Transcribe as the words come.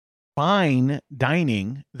Fine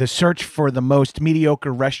Dining, the search for the most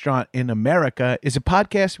mediocre restaurant in America, is a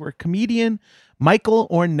podcast where comedian Michael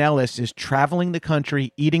Ornelas is traveling the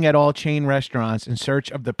country, eating at all chain restaurants in search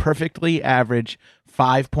of the perfectly average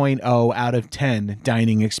 5.0 out of 10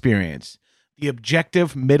 dining experience, the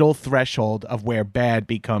objective middle threshold of where bad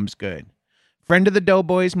becomes good. Friend of the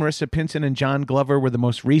Doughboys, Marissa Pinson and John Glover were the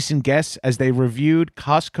most recent guests as they reviewed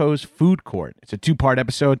Costco's food court. It's a two-part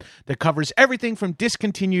episode that covers everything from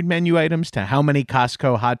discontinued menu items to how many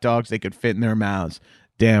Costco hot dogs they could fit in their mouths.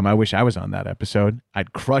 Damn, I wish I was on that episode.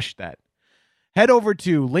 I'd crush that. Head over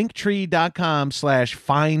to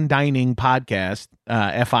linktree.com/fine dining podcast,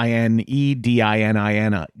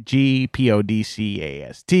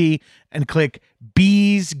 FINEDININGPODCAST, and click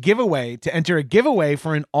Bees Giveaway to enter a giveaway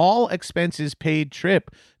for an all expenses paid trip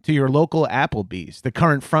to your local Applebee's, the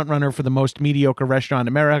current frontrunner for the most mediocre restaurant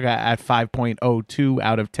in America at 5.02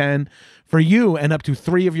 out of 10 for you and up to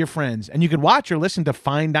 3 of your friends. And you can watch or listen to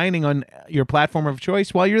Fine Dining on your platform of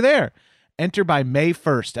choice while you're there. Enter by May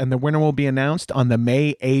 1st, and the winner will be announced on the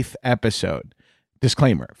May 8th episode.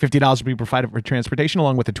 Disclaimer, $50 will be provided for transportation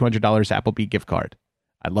along with a $200 Applebee gift card.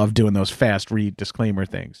 I love doing those fast read disclaimer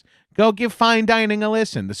things. Go give Fine Dining a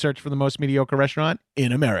listen. The search for the most mediocre restaurant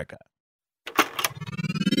in America.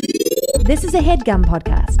 This is a HeadGum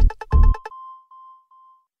podcast.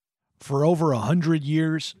 For over 100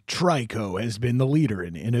 years, Trico has been the leader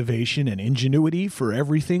in innovation and ingenuity for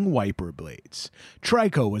everything wiper blades.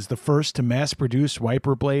 Trico was the first to mass-produce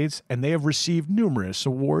wiper blades, and they have received numerous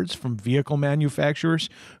awards from vehicle manufacturers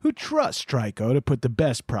who trust Trico to put the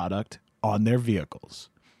best product on their vehicles.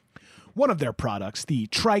 One of their products, the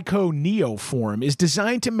Trico Neoform, is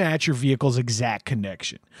designed to match your vehicle's exact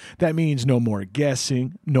connection. That means no more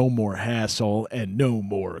guessing, no more hassle, and no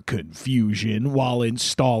more confusion while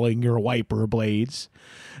installing your wiper blades.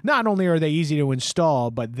 Not only are they easy to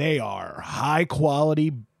install, but they are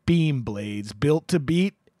high-quality beam blades built to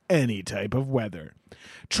beat any type of weather.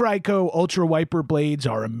 Trico Ultra Wiper Blades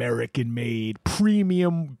are American-made,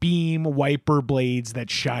 premium beam wiper blades that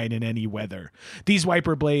shine in any weather. These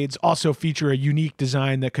wiper blades also feature a unique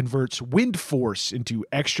design that converts wind force into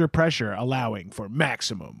extra pressure, allowing for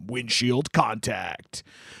maximum windshield contact.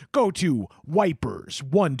 Go to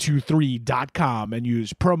wipers123.com and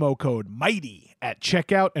use promo code MIGHTY at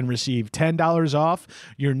checkout and receive $10 off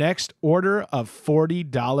your next order of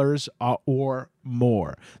 $40 or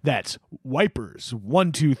more. That's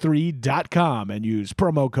wipers123.com and use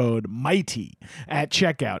promo code MIGHTY at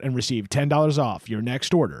checkout and receive $10 off your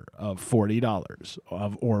next order of $40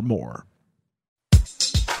 or more.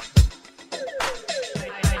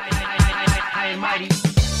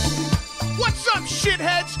 What's up,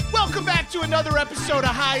 shitheads? Welcome back to another episode of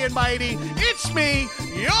High and Mighty. It's me,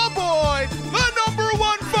 your boy, the number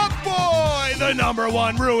one fuckboy, the number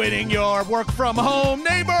one ruining your work-from-home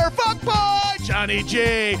neighbor fuckboy, Johnny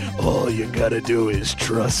G. All you gotta do is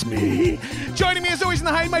trust me. Joining me as always in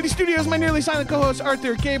the High and Mighty studios, my nearly silent co-host,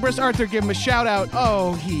 Arthur Gabris. Arthur, give him a shout-out.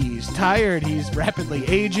 Oh, he's tired. He's rapidly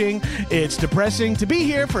aging. It's depressing to be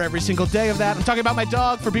here for every single day of that. I'm talking about my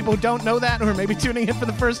dog, for people who don't know that, or maybe tuning in for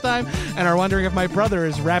the first time and are wondering if my brother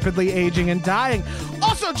is rapidly aging and dying.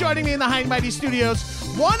 Also joining me in the High and Mighty studios,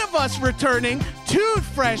 one of us returning, 2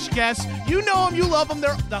 fresh guests. You know them, you love them.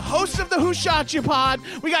 They're the hosts of the Who Shot You Pod.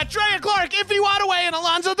 We got Drea Clark, Nwadiwe, and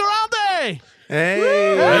Alonso Duralde.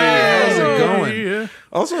 Hey, how's it going?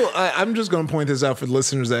 Also, I'm just going to point this out for the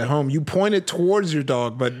listeners at home. You pointed towards your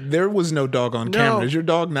dog, but there was no dog on camera. Is your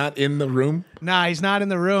dog not in the room? Nah, he's not in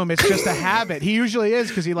the room. It's just a habit. He usually is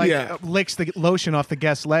because he licks the lotion off the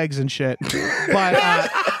guest's legs and shit. But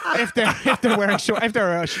if they're wearing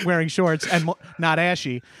shorts and not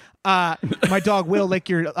ashy, my dog will lick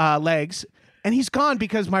your legs. And he's gone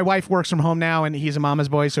because my wife works from home now, and he's a mama's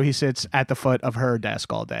boy, so he sits at the foot of her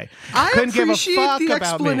desk all day. I appreciate the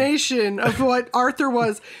explanation of what Arthur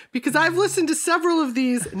was, because I've listened to several of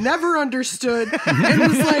these, never understood, and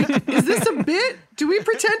was like, is this a bit? Do we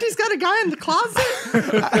pretend he's got a guy in the closet?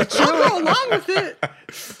 I'll go along with it.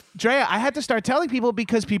 Drea, I had to start telling people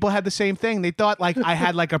because people had the same thing. They thought like I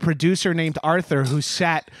had like a producer named Arthur who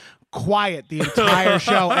sat quiet the entire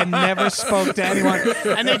show and never spoke to anyone,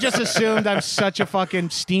 and they just assumed I'm such a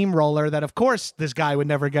fucking steamroller that of course this guy would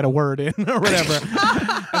never get a word in or whatever. And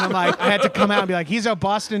I'm like, I had to come out and be like, he's a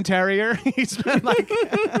Boston Terrier. He's been like,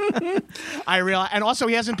 I realize, and also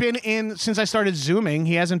he hasn't been in since I started Zooming.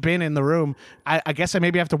 He hasn't been in the room. I guess I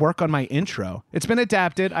maybe have to work on my intro. It's been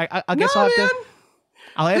adapted. I guess I'll have to.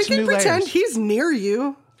 I'll add some new layers. Pretend he's near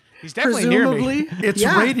you. He's definitely near me. It's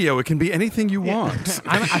radio. It can be anything you want.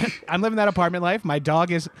 I'm living that apartment life. My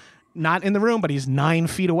dog is not in the room, but he's 9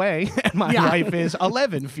 feet away, and my wife is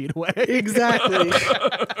 11 feet away. Exactly.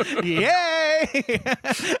 Yay!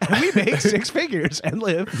 And we make 6 figures and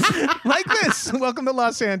live like this. Welcome to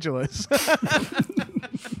Los Angeles.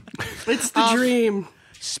 It's the dream.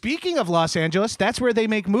 Speaking of Los Angeles, that's where they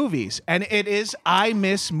make movies. And it is I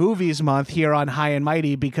Miss Movies Month here on High and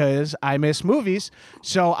Mighty because I miss movies.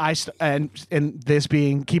 So and this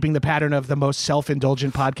being keeping the pattern of the most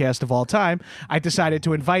self-indulgent podcast of all time, I decided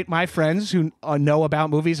to invite my friends who know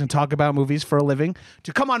about movies and talk about movies for a living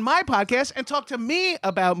to come on my podcast and talk to me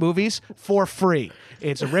about movies for free.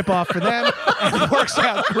 It's a ripoff for them, and it works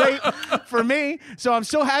out great for me. So I'm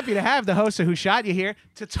so happy to have the host of Who Shot You here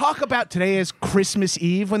to talk about. Today is Christmas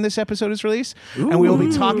Eve when this episode is released, and we will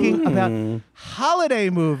be talking about holiday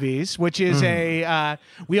movies, which is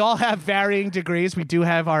we all have varying degrees. We do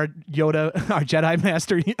have our Yoda, our Jedi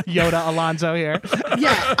Master Yoda Alonso here.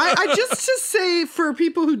 Yeah, I just to say for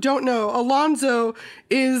people who don't know, Alonso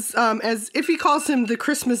is as if he calls him the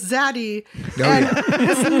Christmas Zaddy, and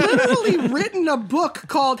has literally written a book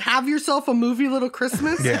called "Have Yourself a Movie Little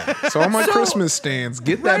Christmas." Yeah, so all my Christmas stands,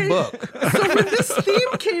 get that book. So when this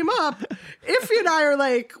theme came up, Iffy and I are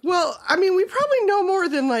like, well, I mean, we probably know more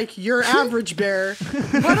than like your average bear,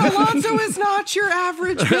 but Alonso is not your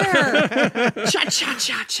average bear. Cha cha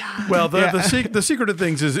cha cha. Well, the secret of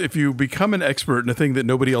things is if you become an expert in a thing that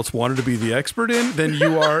nobody else wanted to be the expert in, then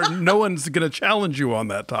no one's going to challenge you on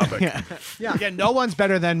that topic. Yeah, no one's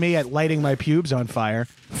better than me at lighting my pubes on fire.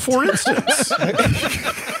 For instance.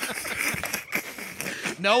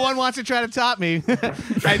 No one wants to try to top me.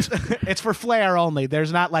 It's for flair only.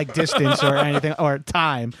 There's not like distance or anything or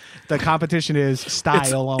time. The competition is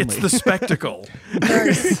style only. It's the spectacle.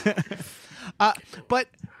 But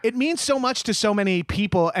it means so much to so many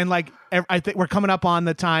people. And like, I think we're coming up on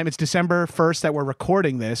the time. It's December 1st that we're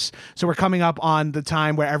recording this. So we're coming up on the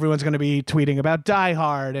time where everyone's going to be tweeting about Die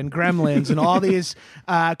Hard and Gremlins and all these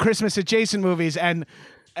Christmas adjacent movies. And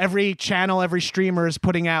every channel, every streamer is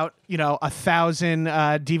putting out, 1,000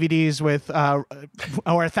 DVDs with, or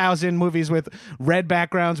 1,000 movies with red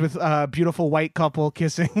backgrounds with a beautiful white couple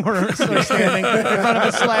kissing or standing in front of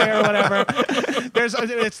a sleigh or whatever.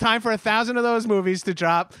 It's time for 1,000 of those movies to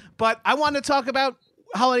drop. But I want to talk about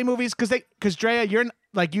holiday movies because Drea, you're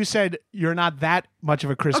like you said, you're not that much of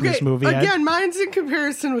a Christmas movie. Again, mine's in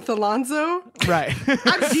comparison with Alonso. Right.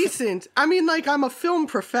 I'm decent. I mean, like, I'm a film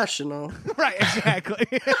professional. Right, exactly.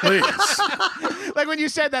 Please. Like when you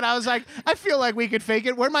said that, I was like, I feel like we could fake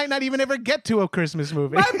it. We might not even ever get to a Christmas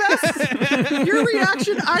movie. My best. Your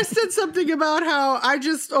reaction, I said something about how I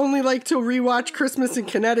just only like to rewatch Christmas in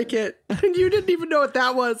Connecticut. And you didn't even know what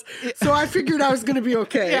that was. So I figured I was going to be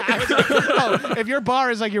okay. Yeah, I was like, if your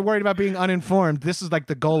bar is like you're worried about being uninformed, this is like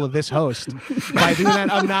the goal of this host. By doing that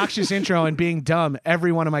obnoxious intro and being dumb,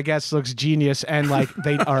 every one of my guests looks genius and like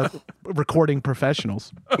they are recording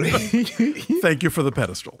professionals. Thank you for the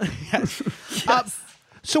pedestal. Yes.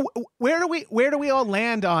 So where do we all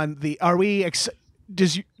land on the? Are we? Do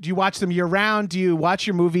you watch them year round? Do you watch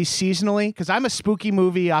your movies seasonally? Because I'm a spooky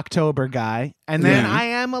movie October guy, and then I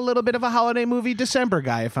am a little bit of a holiday movie December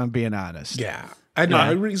guy, if I'm being honest. Yeah. I know.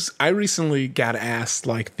 I recently got asked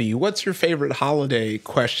like what's your favorite holiday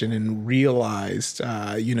question and realized,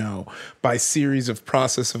 by series of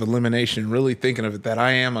process of elimination, really thinking of it, that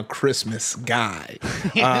I am a Christmas guy.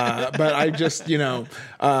 But I just,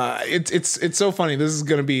 it's so funny. This is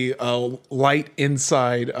going to be a light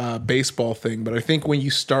inside baseball thing. But I think when you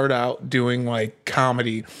start out doing like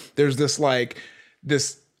comedy, there's this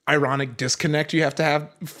ironic disconnect you have to have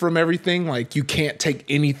from everything. Like you can't take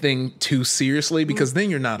anything too seriously because then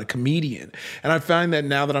you're not a comedian. And I find that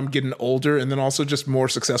now that I'm getting older and then also just more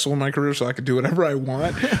successful in my career so I can do whatever I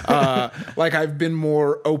want, like I've been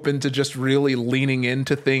more open to just really leaning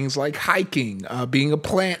into things like hiking, being a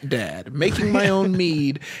plant dad, making my own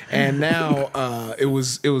mead. And now it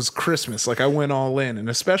was Christmas. Like I went all in. And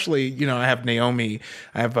especially, I have Naomi,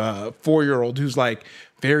 I have a 4-year-old who's like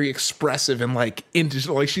very expressive and like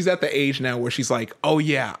into, like she's at the age now where she's like, oh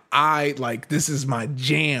yeah, I like, this is my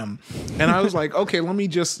jam. And I was like, okay, let me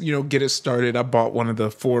just, get it started. I bought one of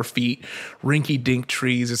the 4 feet rinky dink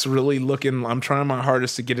trees. It's really looking, I'm trying my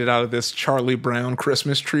hardest to get it out of this Charlie Brown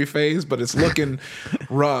Christmas tree phase, but it's looking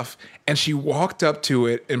rough. And she walked up to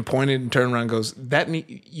it and pointed and turned around and goes,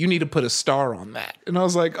 you need to put a star on that. And I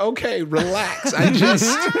was like, okay, relax. I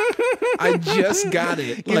just got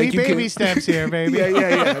it. Give me baby steps here, baby.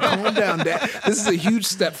 Yeah. Calm down, Dad. This is a huge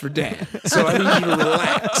step for Dad. So I need you to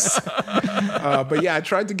relax. But yeah, I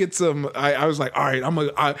tried to get some. I was like, all right,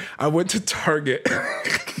 I went to Target.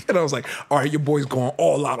 And I was like, all right, your boy's going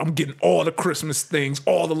all out. I'm getting all the Christmas things,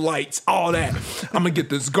 all the lights, all that. I'm gonna get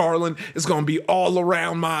this garland. It's gonna be all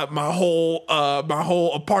around my whole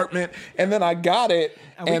apartment. And then I got it.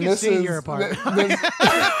 And this is your apartment. This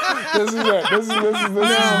is it.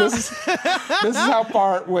 This is how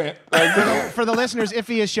far it went. For the listeners,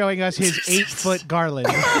 Iffy is showing us his 8-foot garland.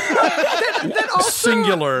 that also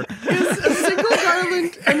Singular. is a single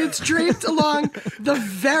garland, and it's draped along the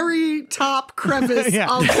very top crevice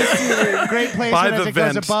of the ceiling. Great placement By as the it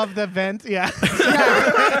goes vent. above the vent. Yeah.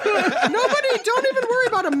 Don't even worry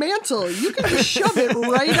about a mantle. You can just shove it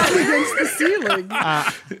right up against the ceiling.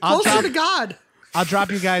 Closer to God. I'll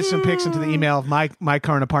drop you guys some pics into the email of my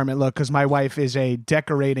current apartment look, because my wife is a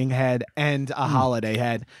decorating head and a holiday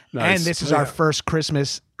head. Nice. And this is our first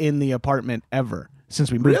Christmas in the apartment ever since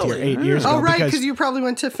we moved here 8 years ago. Oh, right, because you probably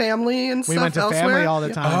went to family and stuff we went to elsewhere. family all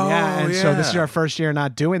the time, and so this is our first year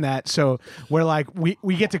not doing that. So we're like,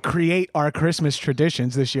 we get to create our Christmas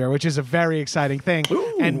traditions this year, which is a very exciting thing.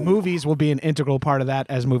 Ooh. And movies will be an integral part of that,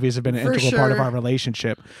 as movies have been an integral part of our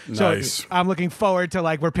relationship. Nice. So I'm looking forward to,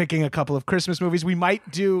 like, we're picking a couple of Christmas movies. We might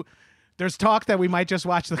do... There's talk that we might just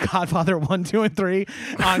watch The Godfather 1, 2, and 3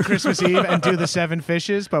 on Christmas Eve and do the 7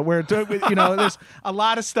 fishes, but we're doing, there's a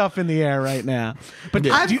lot of stuff in the air right now. But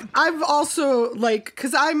I've also, like,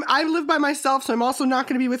 because I live by myself, so I'm also not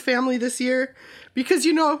going to be with family this year because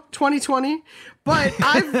 2020. But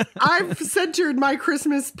I've centered my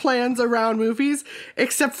Christmas plans around movies,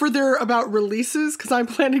 except for they're about releases, because I'm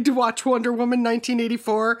planning to watch Wonder Woman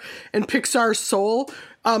 1984 and Pixar's Soul.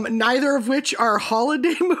 Neither of which are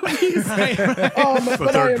holiday movies.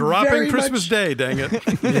 But they're dropping Christmas Day, dang it.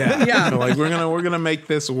 Yeah. Like we're gonna make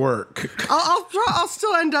this work. I'll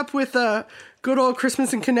still end up with a Good Old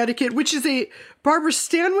Christmas in Connecticut, which is a Barbara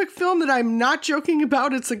Stanwyck film that I'm not joking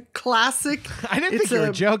about. It's a classic. I didn't think you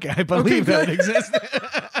were joking. I believe that it existed.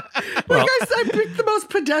 I picked the most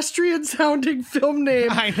pedestrian sounding film name.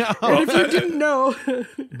 I know. And if you didn't know.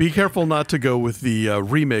 Be careful not to go with the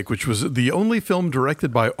remake, which was the only film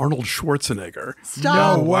directed by Arnold Schwarzenegger.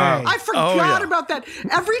 Stop. No way. I forgot about that.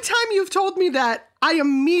 Every time you've told me that, I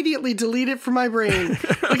immediately delete it from my brain.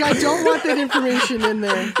 Like, I don't want that information in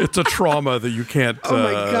there. It's a trauma that you can't Oh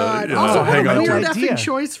my God. also What hang a on weird to. effing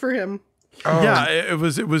choice for him. Yeah, it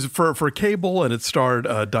was for cable, and it starred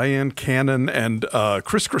Diane Cannon and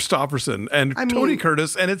Chris Christopherson and Tony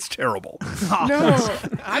Curtis, and it's terrible. No.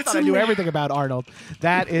 I thought I knew everything about Arnold.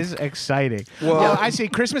 That is exciting. Well, I see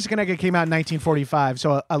Christmas in Connecticut came out in 1945,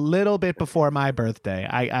 so a little bit before my birthday.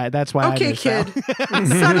 I that's why Okay, I missed kid. out.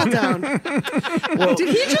 Settle down. Did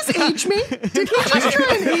he just age me? Did he just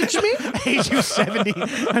try and age me? Age you 70.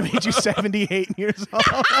 I made you 78 years old.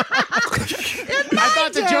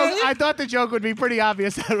 I thought the joke would be pretty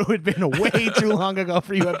obvious that it would have been way too long ago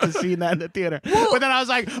for you to have seen that in the theater. But then I was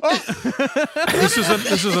like, This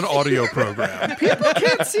is an audio program. People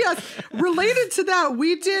can't see us. Related to that,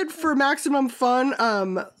 we did for Maximum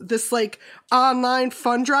Fun this like online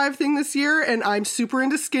fun drive thing this year, and I'm super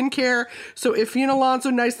into skincare. So Iffy and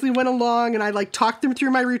Alonso nicely went along, and I like talked them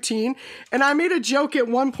through my routine. And I made a joke at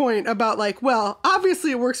one point about like, well,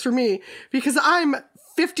 obviously it works for me because I'm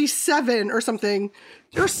 57 or something.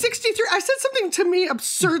 Or 63. I said something to me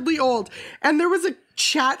absurdly old. And there was a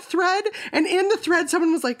chat thread. And in the thread,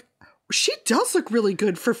 someone was like, she does look really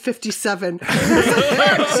good for 57. I was like,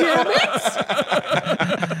 damn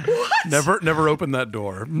it. What? Never open that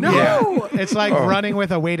door. No. yeah. It's like running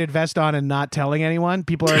with a weighted vest on and not telling anyone.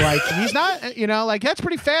 People are like, he's not, like, that's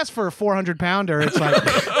pretty fast for a 400-pounder. It's like,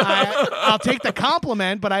 I'll take the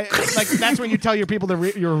compliment, but that's when you tell your people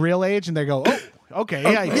your real age and they go, oh. Okay,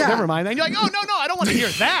 yeah, never mind. And you're like, oh, no, I don't want to hear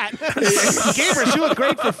that. Gabriel, she looked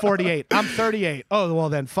great for 48. I'm 38. Oh, well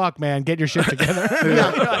then, fuck, man. Get your shit together. Like, no.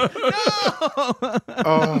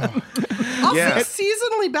 Also,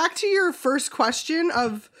 seasonally, back to your first question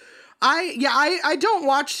of, I don't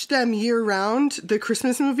watch them year round, the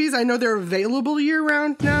Christmas movies. I know they're available year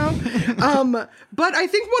round now. But I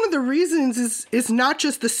think one of the reasons is not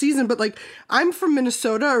just the season, but like I'm from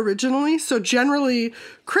Minnesota originally. So generally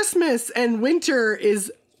Christmas and winter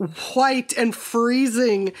is white and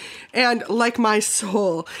freezing and like my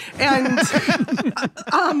soul and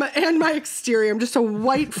my exterior. I'm just a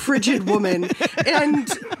white frigid woman.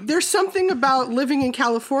 And there's something about living in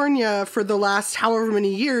California for the last however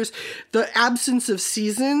many years, the absence of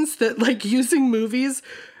seasons, that like using movies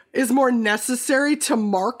is more necessary to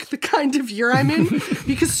mark the kind of year I'm in,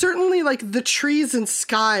 because certainly like the trees and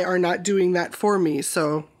sky are not doing that for me.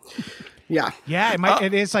 So yeah. Yeah,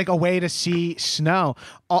 it is like a way to see snow.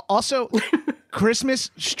 Also, Christmas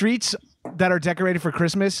streets that are decorated for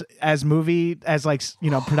Christmas as like,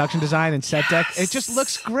 production design and set deck. It just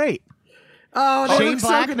looks great. Oh, Shane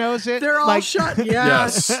Black knows it. They're all shot.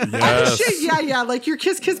 Yes. Yeah. Like your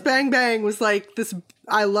Kiss Kiss Bang Bang was like this.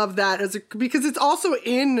 I love that because it's also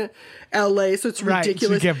in LA, so it's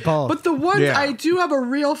ridiculous. So you get both. But the ones I do have a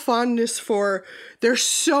real fondness for, there's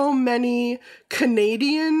so many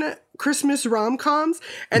Canadian Christmas rom-coms,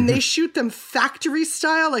 and they shoot them factory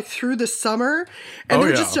style, like through the summer, and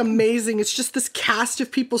they're just amazing. It's just this cast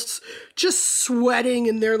of people just sweating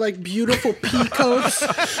in their like beautiful pea coats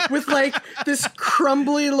with like this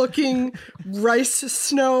crumbly looking rice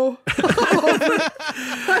snow.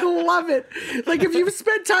 I love it. Like if you've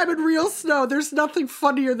spent time in real snow, there's nothing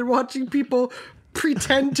funnier than watching people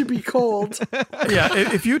pretend to be cold. Yeah,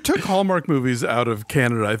 if you took Hallmark movies out of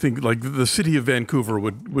Canada, I think like the city of Vancouver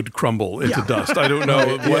would crumble into dust. I don't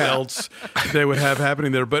know what else they would have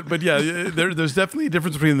happening there, but yeah, there's definitely a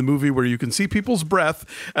difference between the movie where you can see people's breath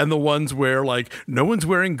and the ones where like no one's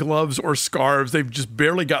wearing gloves or scarves. They've just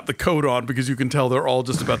barely got the coat on because you can tell they're all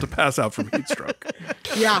just about to pass out from heat stroke.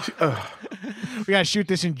 Yeah. We gotta shoot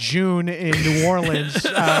this in June in New Orleans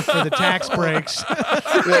for the tax breaks.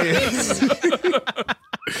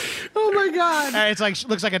 Oh my God! It's like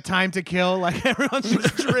looks like a Time to Kill. Like everyone's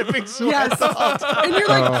just dripping sweat. Yes, and you're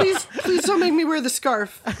like, please don't make me wear the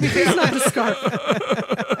scarf. Please not the scarf.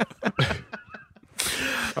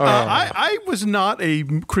 I was not a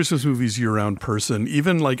Christmas movies year-round person.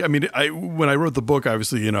 Even like, I mean, when I wrote the book,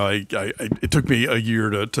 obviously, it took me a year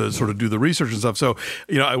to sort of do the research and stuff. So,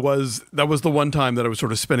 that was the one time that I was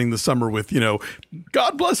sort of spending the summer with,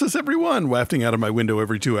 God bless us, everyone, wafting out of my window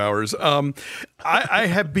every 2 hours. I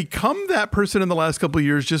have become that person in the last couple of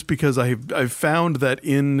years just because I've found that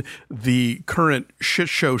in the current shit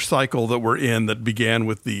show cycle that we're in, that began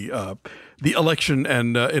with the election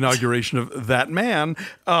and inauguration of that man,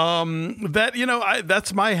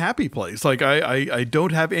 that's my happy place. Like I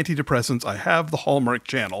don't have antidepressants. I have the Hallmark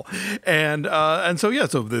Channel, and so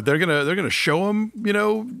they're gonna show them,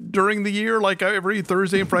 during the year, like every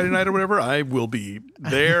Thursday and Friday night or whatever. I will be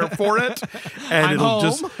there for it, and it'll home.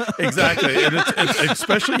 just exactly, and it's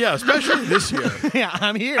especially this year. Yeah,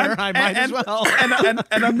 I'm here. I might as well.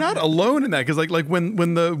 And I'm not alone in that, because like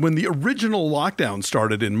when the original lockdown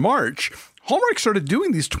started in March, Hallmark started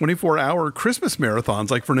doing these 24-hour Christmas marathons,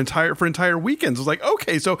 like for entire weekends. It was like,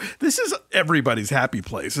 okay, so this is everybody's happy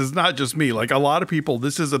place. It's not just me. Like a lot of people,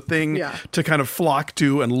 this is a thing to kind of flock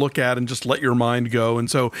to and look at and just let your mind go. And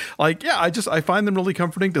so, like, I find them really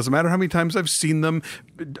comforting. Doesn't matter how many times I've seen them.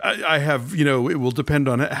 I have, it will depend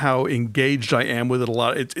on how engaged I am with it. A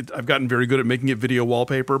lot. I've gotten very good at making it video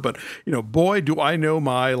wallpaper, but boy, do I know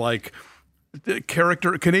my like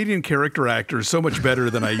Canadian character actors so much better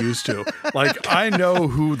than I used to. Like I know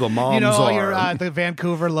who the moms are. Your the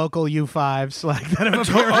Vancouver local U5s like that have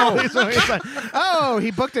appeared. So it's like,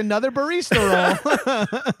 he booked another barista role.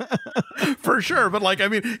 For sure, but like I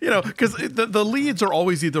mean, because the leads are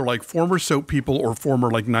always either like former soap people or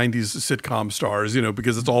former like 90s sitcom stars,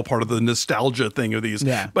 because it's all part of the nostalgia thing of these.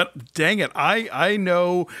 Yeah. But dang it, I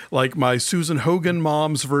know like my Susan Hogan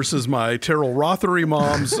moms versus my Terrell Rothery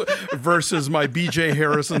moms versus my BJ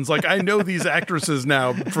Harrisons. Like I know these actresses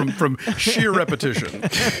now from sheer repetition.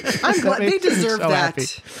 I'm glad they deserve that. Happy.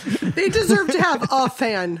 They deserve to have a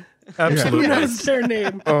fan. Absolutely, that's their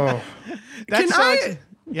name. Oh,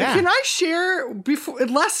 Can I share before,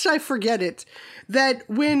 lest I forget it, that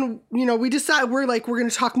when we decide we're going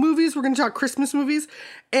to talk movies, we're going to talk Christmas movies,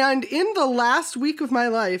 and in the last week of my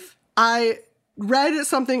life, I read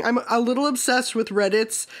something. I'm a little obsessed with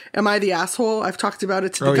Reddit's "Am I the Asshole?" I've talked about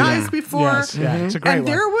it to the guys before. Yes, it's a great one.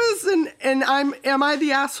 There was Am I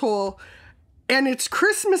the Asshole? And it's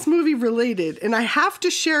Christmas movie related, and I have to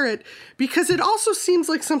share it because it also seems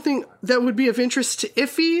like something that would be of interest to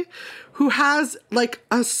Iffy, who has like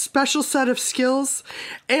a special set of skills.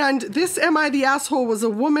 And this Am I the Asshole was a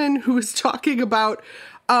woman who was talking about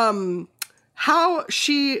how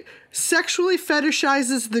she sexually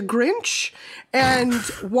fetishizes the Grinch and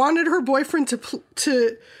wanted her boyfriend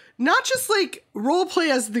to not just like role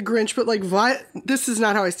play as the Grinch, but like this is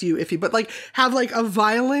not how I see you, Iffy, but like have like a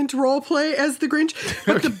violent role play as the Grinch.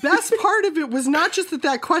 But the best part of it was not just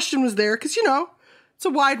that question was there, because it's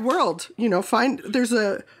a wide world. There's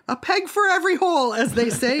a peg for every hole, as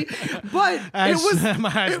they say. But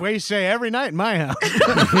as we say every night in my house. But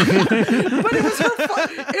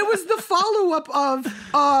it was the follow-up of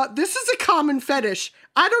this is a common fetish.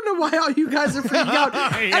 I don't know why all you guys are freaking out.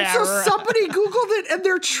 Somebody Googled it, and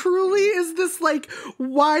there truly is this like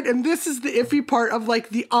wide, and this is the iffy part of like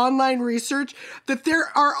the online research, that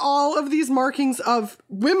there are all of these markings of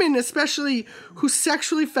women, especially who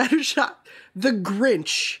sexually fetishize the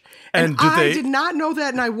Grinch. And I did not know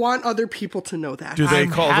that, and I want other people to know that. Do they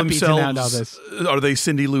call happy to not know themselves? Are they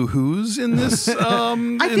Cindy Lou Who's in this? I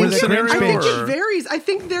think it varies. I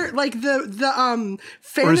think they're like the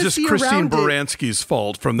fantasy or is this Christine around Baranski's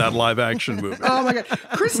fault from that live action movie? Oh my god,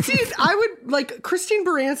 Christine! I would like Christine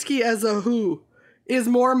Baranski as a Who is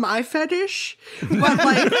more my fetish, but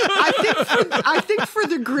like I think for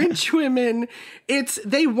the Grinch women,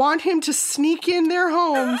 they want him to sneak in their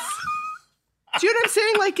homes. Do you know what I'm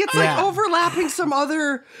saying? Like it's like overlapping some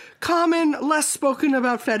other common, less spoken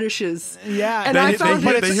about fetishes. Yeah, and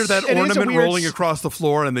they hear that ornament rolling across the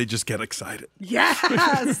floor and they just get excited.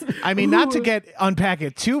 Yes. I mean, not to unpack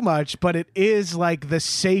it too much, but it is like the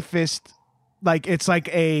safest. Like it's like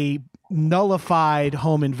a nullified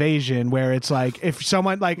home invasion where it's like if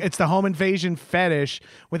someone like it's the home invasion fetish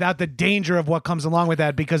without the danger of what comes along with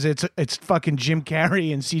that because it's fucking Jim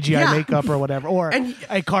Carrey and CGI makeup or whatever or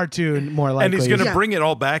a cartoon more likely. And he's going to bring it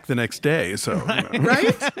all back the next day. So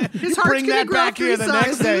right, his heart's bring that grow back here the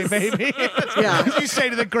next day, baby. Yeah, you say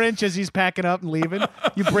to the Grinch as he's packing up and leaving,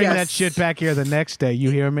 you bring that shit back here the next day.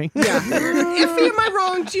 You hear me? Yeah. Iffy, am I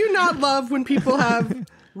wrong? Do you not love when people have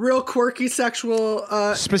real quirky sexual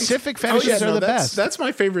specific fetishes are the best. That's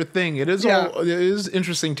my favorite thing. It is it is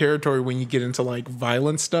interesting territory when you get into like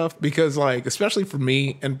violent stuff because like especially for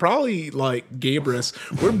me and probably like Gabrus,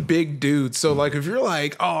 we're big dudes. So like if you're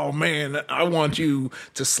like, oh man, I want you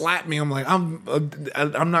to slap me, I'm like I'm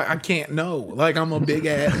not. I can't know. Like I'm a big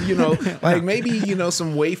ass. Like maybe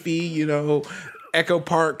some wafy. Echo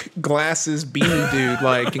Park glasses beanie dude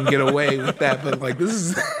like can get away with that, but like this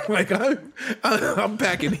is like I'm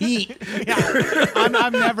packing heat. Yeah.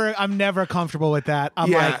 I'm never comfortable with that.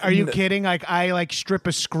 I'm like, are you kidding? Like I like strip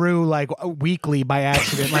a screw like weekly by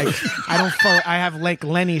accident. Like I have like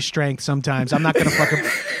Lenny strength sometimes. I'm not gonna fucking.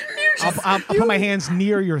 I'll put my hands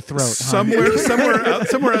near your throat. Somewhere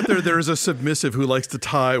out there is a submissive who likes to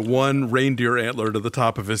tie one reindeer antler to the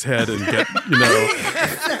top of his head and get,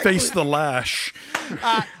 face the lash.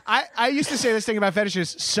 I used to say this thing about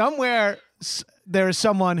fetishes. Somewhere there is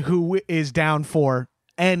someone who is down for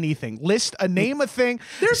anything. Name a thing.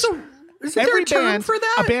 Is there a term for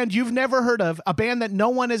that? A band you've never heard of, a band that no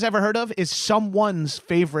one has ever heard of, is someone's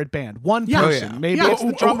favorite band. One person. Maybe it's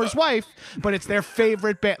the drummer's wife, but it's their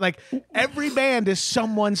favorite band. Like every band is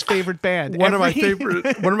someone's favorite band. One of my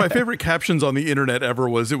favorite captions on the internet ever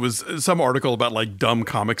was some article about like dumb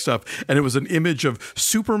comic stuff, and it was an image of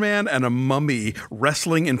Superman and a mummy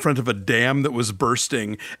wrestling in front of a dam that was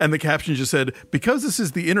bursting, and the caption just said, "Because this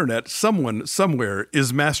is the internet, someone somewhere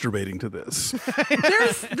is masturbating to this."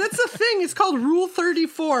 That's a thing. It's called Rule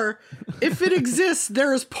 34. If it exists,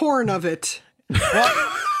 there is porn of it. Well,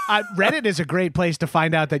 Reddit is a great place to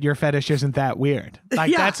find out that your fetish isn't that weird.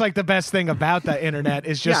 Like that's like the best thing about the internet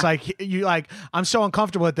is just like you like I'm so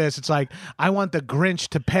uncomfortable with this. It's like I want the Grinch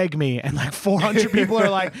to peg me, and like 400 people are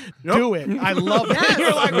like, do it. I love it.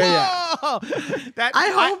 You're like, whoa.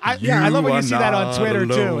 I love when you see that on Twitter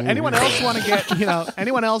too. Anyone else want to get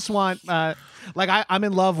anyone else want like I'm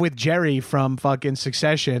in love with Jerry from fucking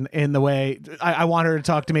Succession in the way I want her to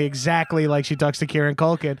talk to me exactly like she talks to Kieran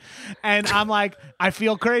Culkin, and I'm like I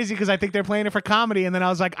feel crazy because I think they're playing it for comedy, and then I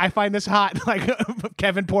was like I find this hot, like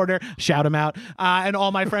Kevin Porter, shout him out, and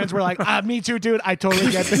all my friends were like me too, dude, I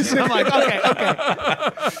totally get this. And I'm like okay.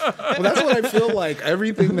 Well, that's what I feel like.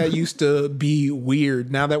 Everything that used to be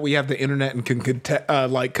weird, now that we have the internet and can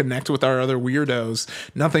connect with our other weirdos,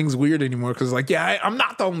 nothing's weird anymore because like I'm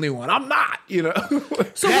not the only one. I'm not. So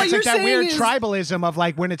what you're like that saying weird is tribalism of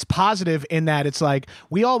like when it's positive in that it's like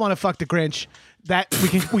we all want to fuck the Grinch, that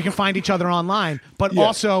we can find each other online, but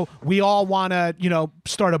also we all want to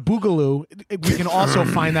start a boogaloo. We can also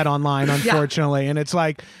find that online, unfortunately, and it's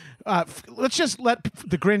like. Let's just let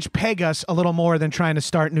the Grinch peg us a little more than trying to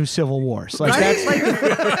start new civil wars. Like that's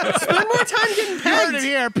spend more time getting pegged. You heard it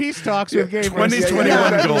here. Peace talks with Gabriel.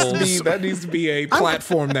 2021 goals. That needs to be a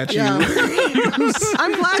platform that you use.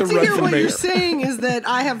 I'm glad to hear what you're saying is that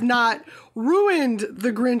I have not ruined the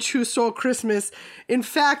Grinch Who Stole Christmas. In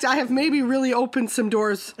fact, I have maybe really opened some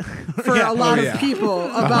doors for a lot of people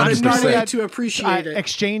about another to appreciate it.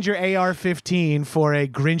 Exchange your AR-15 for a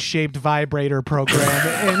Grinch-shaped vibrator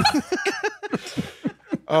program.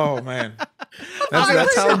 Oh man,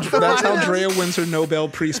 that's how Drea wins her Nobel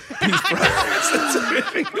Peace Prize.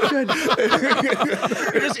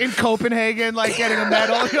 You're just in Copenhagen, like getting a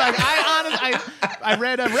medal. You're like, I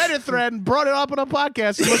read a Reddit thread and brought it up on a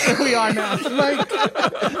podcast. And look where we are now. Like,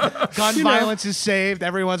 gun violence is saved.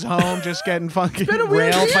 Everyone's home, just getting fucking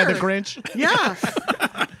railed by the Grinch. Yeah.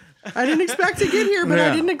 I didn't expect to get here, but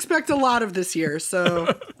I didn't expect a lot of this year. So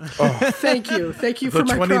thank you for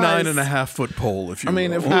my 29.5-foot pole. If you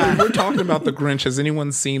will. If we're talking about the Grinch, has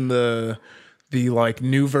anyone seen the like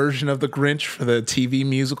new version of the Grinch for the TV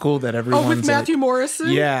musical that everyone's with Matthew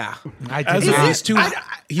Morrison? Yeah. As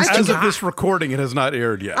of this recording, it has not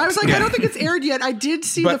aired yet. I was like, I don't think it's aired yet. I did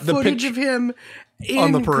see the footage of him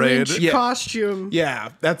on the parade Grinch costume. Yeah,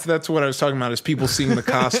 that's what I was talking about, is people seeing the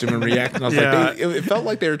costume and reacting. I was like, it felt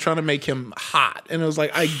like they were trying to make him hot. And it was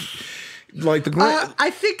like, I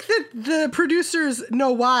think that the producers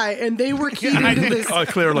know why, and they were keyed into this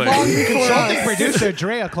clearly. long before us. Producer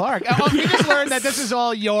Drea Clark. We just learned that this is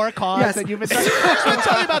all your cause that you've been talking. So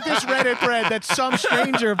tell me about this Reddit thread that some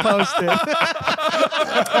stranger posted.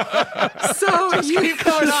 So just keep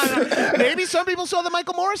going on. Maybe some people saw the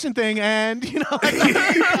Michael Morrison thing, and yeah,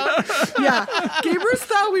 gamers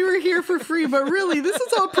thought we were here for free, but really, this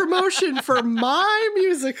is all promotion for my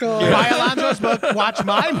musical. Buy Alonso's book. Watch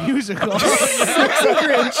my musical. Sexy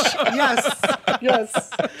Grinch. Yes.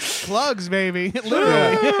 Plugs, baby.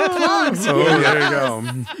 Literally. Plugs. Oh, there you go.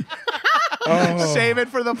 Save it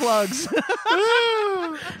for the plugs.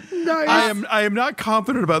 Nice. I am not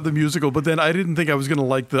confident about the musical, but then I didn't think I was going to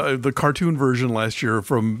like the cartoon version last year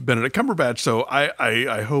from Benedict Cumberbatch, so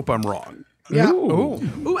I hope I'm wrong. Yeah.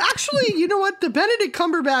 Ooh, actually, you know what? The Benedict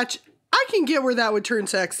Cumberbatch, I can get where that would turn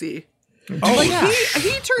sexy. He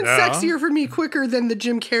turned sexier for me quicker than the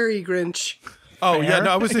Jim Carrey Grinch. Oh, yeah,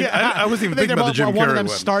 no, I wasn't even thinking about the Jim Carrey one of them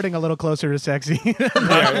one. starting a little closer to sexy. Look,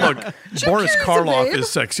 Boris Carrey's Karloff a babe. is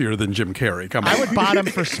sexier than Jim Carrey. Come on. I would bottom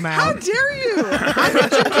for Smaug. How dare you? I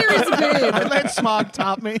think Jim Carrey's a babe. Let Smaug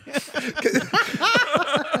top me.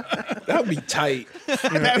 that would be tight.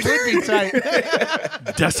 That would be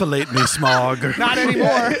tight. Desolate me, Smaug. Not anymore.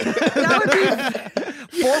 That would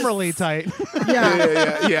be Formerly tight.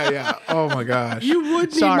 Yeah. Oh my gosh. You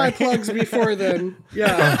would need my plugs before then.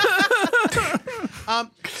 Yeah.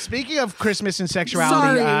 Speaking of Christmas and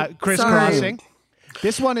sexuality, crisscrossing.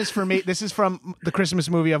 This one is for me. This is from the Christmas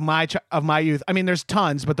movie of my youth. I mean, there's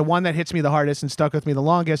tons, but the one that hits me the hardest and stuck with me the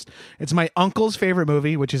longest, it's my uncle's favorite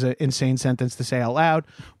movie, which is an insane sentence to say out loud,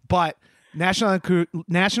 but National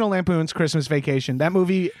Lampoon's Christmas Vacation. That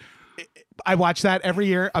movie, I watch that every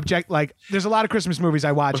year. There's a lot of Christmas movies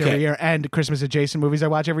I watch every year, and Christmas adjacent movies I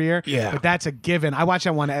watch every year. Yeah, but that's a given. I watch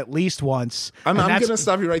that one at least once. I'm going to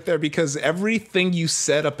stop you right there, because everything you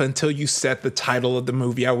said up until you said the title of the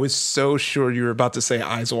movie, I was so sure you were about to say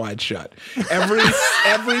Eyes Wide Shut.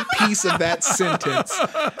 Every piece of that sentence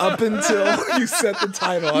up until you said the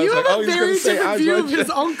title, I was like, oh, he's going to say Eyes view Wide of Shut. his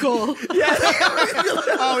uncle.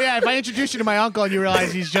 Oh yeah, if I introduce you to my uncle and you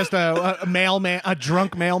realize he's just a mailman, a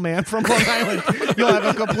drunk mailman from Long Island, you'll have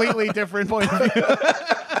a completely different point of view.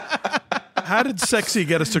 How did sexy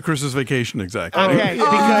get us to Christmas Vacation exactly? Okay,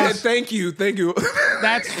 because thank you.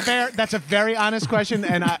 That's fair. That's a very honest question,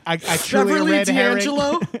 and I truly Beverly red herring.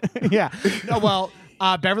 D'Angelo? Yeah. No, well,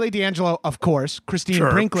 Beverly D'Angelo, of course. Christine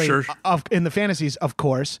Brinkley in the fantasies, of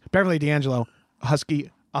course. Beverly D'Angelo, a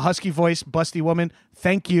husky voice, busty woman.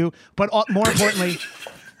 Thank you. But more importantly,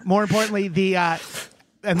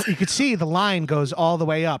 and you could see the line goes all the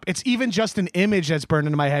way up. It's even just an image that's burned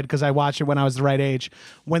into my head because I watched it when I was the right age.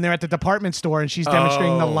 When they're at the department store and she's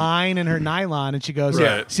demonstrating the line in her nylon, and she goes,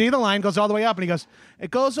 see, the line goes all the way up. And he goes,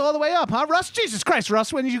 it goes all the way up, huh, Russ? Jesus Christ,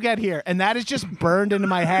 Russ, when did you get here? And that is just burned into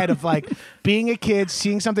my head of like being a kid,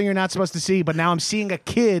 seeing something you're not supposed to see, but now I'm seeing a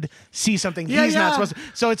kid see something he's not supposed to.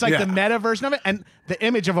 So it's like the meta version of it. And the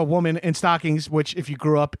image of a woman in stockings, which if you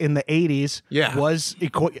grew up in the 80s was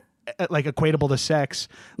equatable to sex.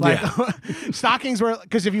 Stockings were,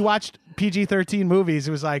 because if you watched PG-13 movies,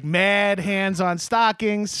 it was like Mad Hands on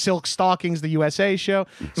Stockings, Silk Stockings, the USA show.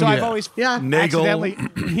 So I've always accidentally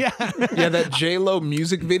that J-Lo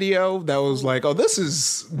music video that was like, oh, this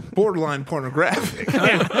is borderline pornographic.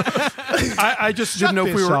 I just didn't know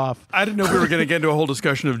if we were. I didn't know if we were going to get into a whole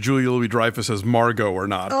discussion of Julia Louis-Dreyfus as Margot or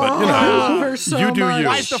not. But you do you.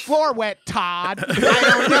 Why is the floor wet, Todd? I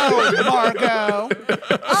don't know, Margot.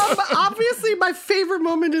 Obviously, my favorite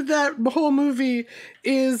moment of that whole movie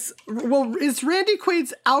is Randy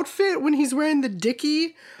Quaid's outfit when he's wearing the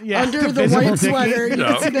dickie under the white sweater.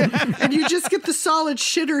 And you just get the solid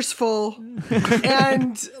shitters full.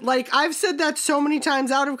 And like, I've said that so many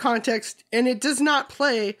times out of context, and it does not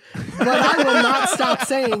play, but I will not stop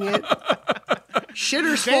saying it.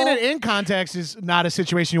 Shitters Saying full. it in context is not a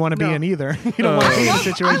situation you want to be in either. You don't want to be in a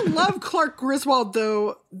situation. I love Clark Griswold,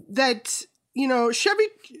 though, that... You know, Chevy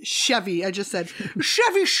Chase,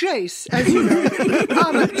 as you know.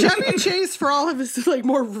 Chevy Chase Chase, for all of his like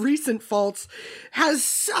more recent faults, has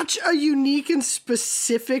such a unique and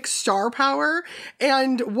specific star power,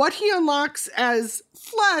 and what he unlocks as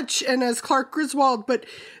Fletch and as Clark Griswold. But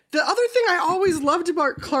the other thing I always loved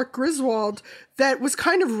about Clark Griswold that was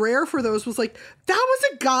kind of rare for those was like, that was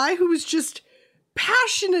a guy who was just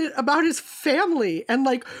passionate about his family and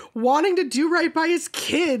like wanting to do right by his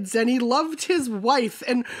kids, and he loved his wife,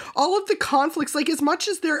 and all of the conflicts, like as much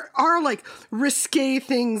as there are like risque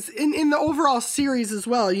things in the overall series as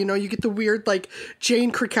well, you know, you get the weird like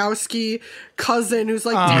Jane Krakowski cousin who's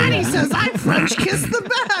like, Daddy says I French kiss the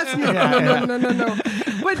best. No.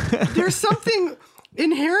 But there's something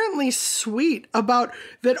inherently sweet about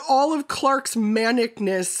that. All of Clark's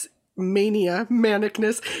manicness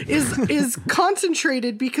is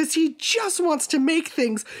concentrated because he just wants to make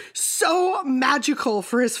things so magical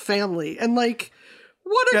for his family. And like,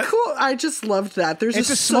 what a cool, I just loved that. There's it's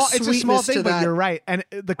a small thing, but you're right. And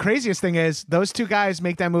the craziest thing is those two guys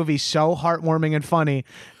make that movie so heartwarming and funny,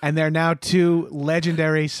 and they're now two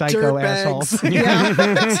legendary psycho assholes. Yeah.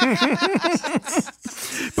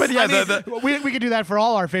 But yeah, we could do that for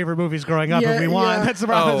all our favorite movies growing up if we want. Yeah. That's the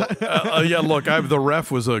problem. Look, The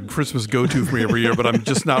Ref was a Christmas go-to for me every year, but I'm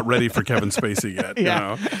just not ready for Kevin Spacey yet. You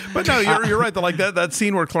know? But no, you're right. Like that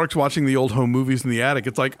scene where Clark's watching the old home movies in the attic.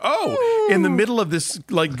 It's like, in the middle of this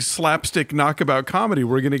like slapstick knockabout comedy,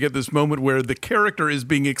 we're going to get this moment where the character is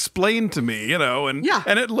being explained to me, you know, and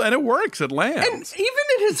it works. It lands. And even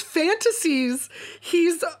in his fantasies,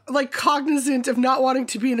 he's like cognizant of not wanting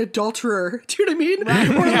to be an adulterer. Do you know what I mean? Right.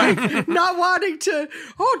 Or like not wanting to.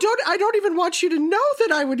 I don't even want you to know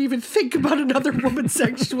that I would even think about another woman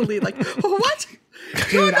sexually. Like, what?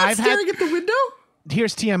 Dude, I'm staring at the window.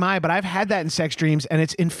 Here's TMI, but I've had that in sex dreams, and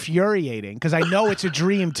it's infuriating because I know it's a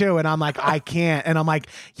dream too, and I'm like, I can't, and I'm like,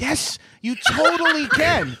 yes, you totally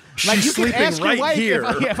can. Like, you can ask your wife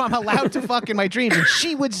if I'm allowed to fuck in my dreams, and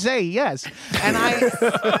she would say yes, and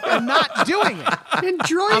I'm not doing it.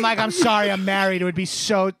 I'm like, I'm sorry, I'm married.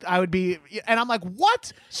 I would be, and I'm like,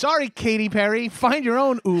 what? Sorry, Katy Perry, find your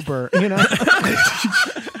own Uber, you know.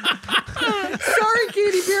 Sorry,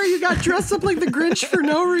 Katy Perry, you got dressed up like the Grinch for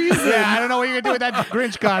no reason. Yeah, I don't know what you're going to do with that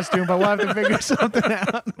Grinch costume, but we'll have to figure something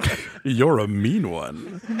out. You're a mean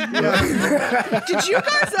one. Yeah. Did you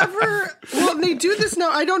guys ever... Well, they do this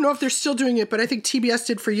now. I don't know if they're still doing it, but I think TBS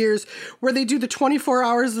did for years, where they do the 24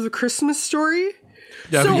 hours of the Christmas Story.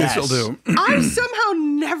 Yeah, so, still do. I somehow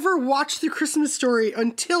never watched The Christmas Story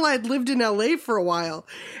until I'd lived in LA for a while.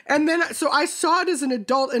 And then, so I saw it as an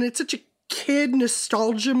adult, and it's such a kid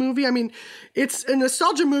nostalgia movie. I mean, it's a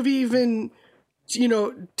nostalgia movie even, you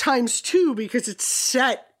know, times two, because it's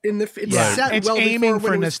set in the set it's well aiming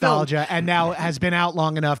before for nostalgia, and now has been out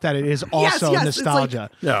long enough that it is also nostalgia.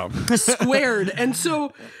 It's like squared. And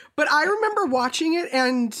so, but I remember watching it,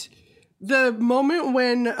 and the moment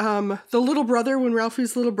when when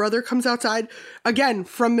Ralphie's little brother comes outside, again,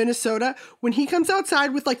 from Minnesota, when he comes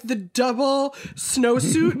outside with like the double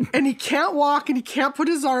snowsuit and he can't walk and he can't put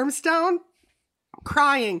his arms down,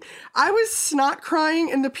 crying. I was snot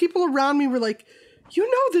crying, and the people around me were like, you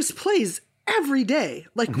know, this plays every day.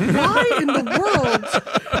 Like, why in the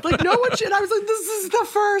world? Like, no one should. I was like, this is the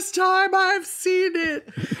first time I've seen it.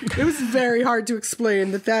 It was very hard to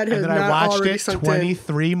explain that had and then not I watched already it sunk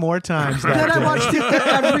 23 more times. Then I watched it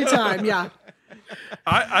every time. Yeah.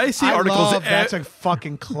 I see articles. That's a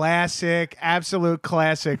fucking classic, absolute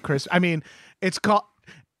classic. Chris, I mean, it's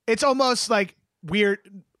almost like weird.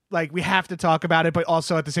 Like, we have to talk about it, but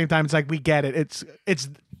also at the same time, it's like, we get it.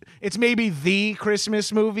 It's maybe the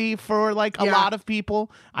Christmas movie for like a lot of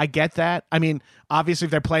people. I get that. I mean, obviously,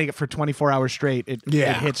 if they're playing it for 24 hours straight, it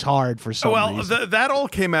hits hard for some reason. That all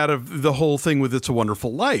came out of the whole thing with It's a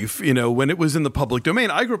Wonderful Life, you know, when it was in the public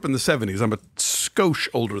domain. I grew up in the 70s. I'm a skosh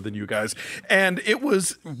older than you guys. And it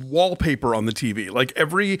was wallpaper on the TV. Like,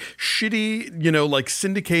 every shitty, you know, like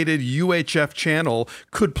syndicated UHF channel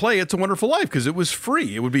could play It's a Wonderful Life because it was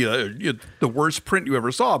free. It would be the worst print you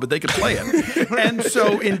ever saw, but they could play it. And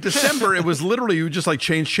so in December, it was literally, you would just like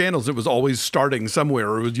change channels. It was always starting somewhere,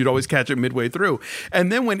 or you'd always catch it midway through.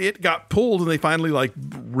 And then when it got pulled and they finally like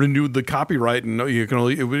renewed the copyright, and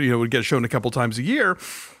it would get shown a couple times a year,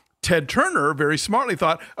 Ted Turner very smartly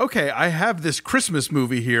thought, okay, I have this Christmas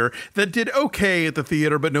movie here that did okay at the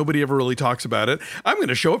theater, but nobody ever really talks about it. I'm going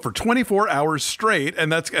to show it for 24 hours straight,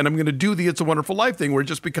 and I'm going to do the It's a Wonderful Life thing, where it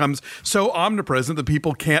just becomes so omnipresent that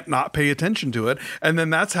people can't not pay attention to it. And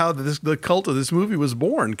then that's how the cult of this movie was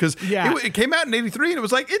born, because it came out in '83, and it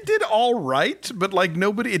was like, it did all right, but like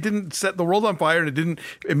it didn't set the world on fire, and it didn't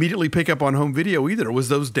immediately pick up on home video either. It was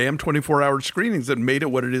those damn 24-hour screenings that made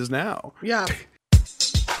it what it is now. Yeah.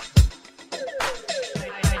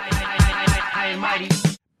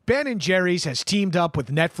 Ben & Jerry's has teamed up with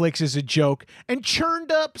Netflix as a joke and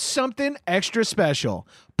churned up something extra special,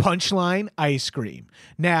 Punchline Ice Cream.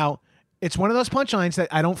 Now, it's one of those punchlines that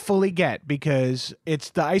I don't fully get because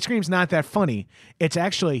the ice cream's not that funny. It's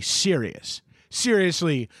actually serious.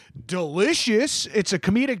 Seriously delicious. It's a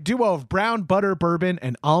comedic duo of brown butter bourbon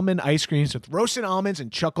and almond ice creams with roasted almonds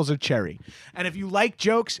and chuckles of cherry. And if you like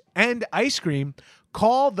jokes and ice cream,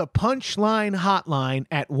 call the Punchline hotline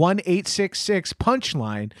at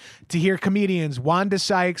 1-866-PUNCHLINE to hear comedians Wanda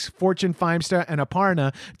Sykes, Fortune Feimster, and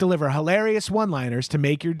Aparna deliver hilarious one-liners to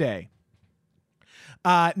make your day.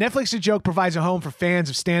 Netflix is a Joke provides a home for fans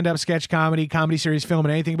of stand-up, sketch comedy, comedy series, film,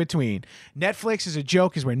 and anything in between. Netflix is a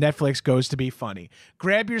Joke is where Netflix goes to be funny.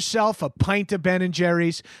 Grab yourself a pint of Ben &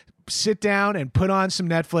 Jerry's, sit down and put on some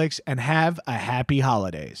Netflix, and have a happy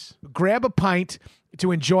holidays. Grab a pint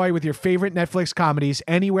to enjoy with your favorite Netflix comedies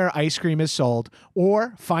anywhere ice cream is sold,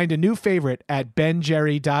 or find a new favorite at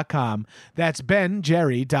benjerry.com. That's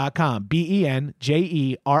benjerry.com,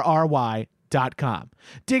 benjerry.com.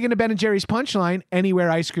 Dig into Ben & Jerry's Punchline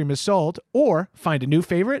anywhere ice cream is sold, or find a new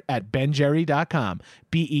favorite at benjerry.com,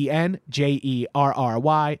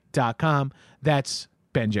 benjerry.com. That's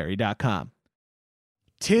benjerry.com.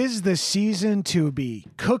 'Tis the season to be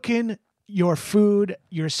cooking your food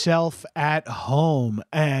yourself at home.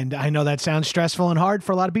 And I know that sounds stressful and hard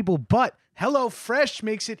for a lot of people, but HelloFresh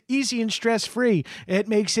makes it easy and stress-free. It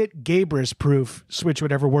makes it Gabrus-proof. Switch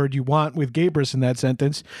whatever word you want with Gabrus in that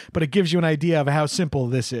sentence, but it gives you an idea of how simple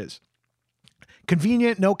this is.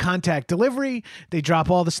 Convenient, no contact delivery. They drop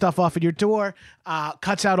all the stuff off at your door.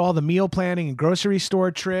 Cuts out all the meal planning and grocery store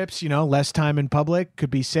trips. Less time in public, could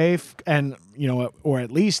be safe, and or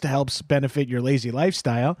at least helps benefit your lazy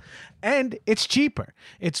lifestyle. And it's cheaper.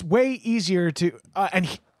 It's way easier to. And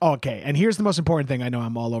here's the most important thing. I know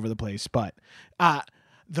I'm all over the place, but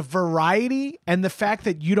the variety and the fact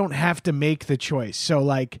that you don't have to make the choice. So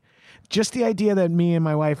just the idea that me and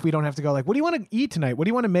my wife, we don't have to go what do you want to eat tonight? What do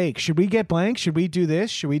you want to make? Should we get blank? Should we do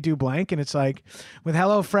this? Should we do blank? And it's with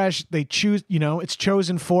HelloFresh, they choose, it's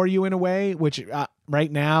chosen for you in a way, which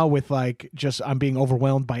right now with I'm being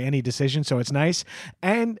overwhelmed by any decision. So it's nice.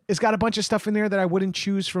 And it's got a bunch of stuff in there that I wouldn't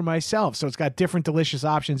choose for myself. So it's got different delicious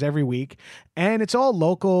options every week. And it's all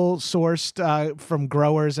local sourced from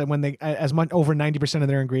growers. And when over 90% of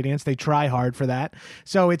their ingredients, they try hard for that.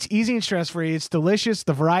 So it's easy and stress-free. It's delicious.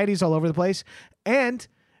 The variety's all over the place. And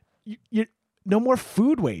you no more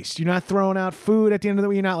food waste. You're not throwing out food at the end of the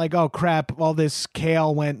week. You're not oh crap, all this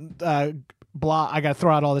kale went blah, I got to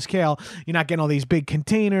throw out all this kale. You're not getting all these big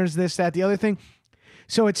containers, this, that, the other thing.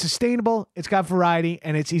 So it's sustainable, it's got variety,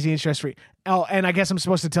 and it's easy and stress-free. Oh, and I guess I'm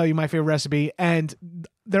supposed to tell you my favorite recipe, and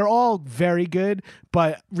they're all very good,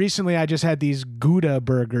 but recently I just had these Gouda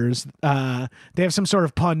burgers. They have some sort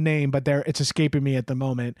of pun name, but it's escaping me at the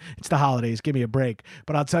moment. It's the holidays, give me a break.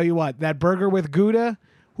 But I'll tell you what, that burger with Gouda,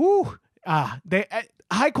 they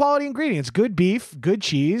high quality ingredients, good beef, good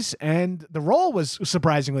cheese, and the roll was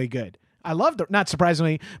surprisingly good. I loved it. Not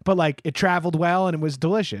surprisingly, but it traveled well and it was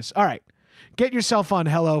delicious. All right. Get yourself on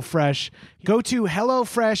HelloFresh. Go to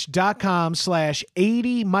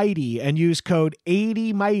HelloFresh.com/80mighty and use code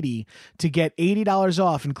 80mighty to get $80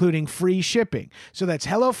 off, including free shipping. So that's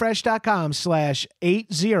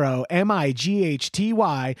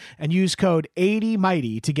HelloFresh.com/80mighty and use code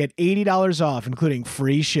 80mighty to get $80 off, including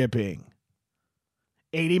free shipping.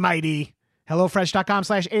 80mighty.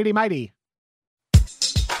 HelloFresh.com/80mighty.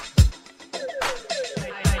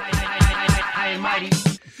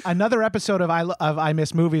 Another episode of I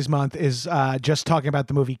Miss Movies Month is just talking about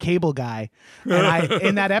the movie Cable Guy. And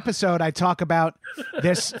in that episode, I talk about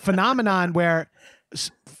this phenomenon where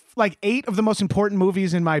 8 of the most important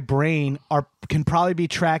movies in my brain can probably be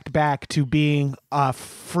tracked back to being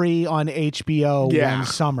free on HBO one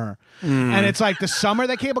summer. And it's the summer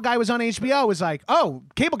that Cable Guy was on HBO was oh,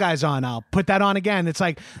 Cable Guy's on, I'll put that on again. It's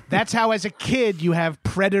that's how as a kid you have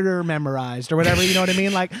Predator memorized or whatever, you know what I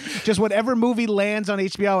mean? Just whatever movie lands on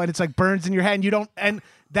HBO and it's burns in your head and you don't, and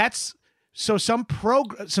that's, so some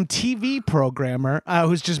TV programmer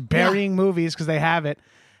who's just burying movies because they have it,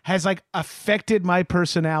 has affected my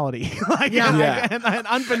personality, and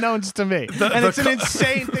unbeknownst to me. It's an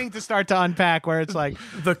insane thing to start to unpack. Where it's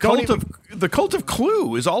the cult of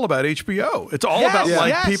Clue is all about HBO. It's all about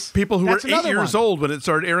people who were 8 years old when it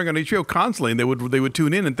started airing on HBO constantly, and they would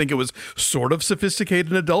tune in and think it was sort of sophisticated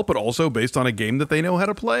and adult, but also based on a game that they know how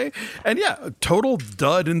to play. And total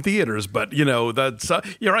dud in theaters. But that's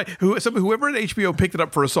you're right. Whoever at HBO picked it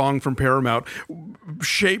up for a song from Paramount,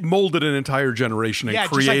 molded an entire generation and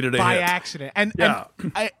created by accident. And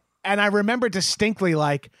I remember distinctly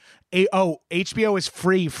HBO is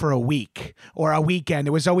free for a week or a weekend.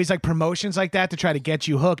 It was always like promotions like that to try to get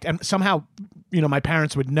you hooked. And somehow, my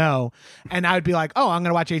parents would know. And I would be like, oh, I'm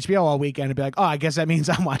going to watch HBO all weekend. And be like, oh, I guess that means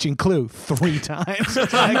I'm watching Clue 3 times.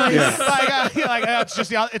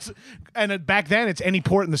 It's and back then it's any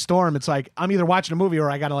port in the storm. It's like, I'm either watching a movie or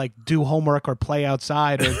I got to like do homework or play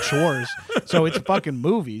outside or chores. So it's fucking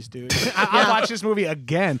movies, dude. I'll watch this movie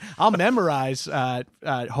again. I'll memorize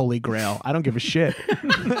Holy Grail. I don't give a shit.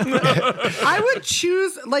 I would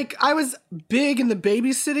choose, like, I was big in the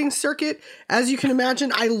babysitting circuit. As you can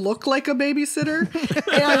imagine, I look like a babysitter.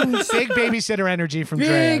 And big babysitter energy from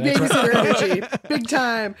Drea. Big babysitter energy. Big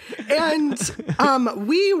time. And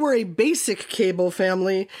we were a basic cable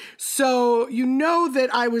family. So you know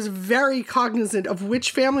that I was very cognizant of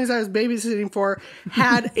which families I was babysitting for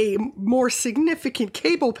had a more significant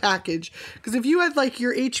cable package. Because if you had, like,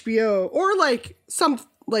 your HBO or, like, some...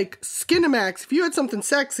 like Skinamax, if you had something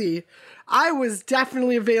sexy, I was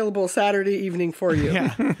definitely available Saturday evening for you.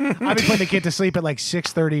 Yeah. I've been putting the kid to sleep at like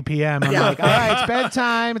 6:30 p.m. I'm like, all right, it's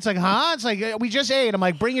bedtime. It's like, huh? It's like, we just ate. I'm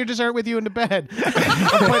like, bring your dessert with you into bed.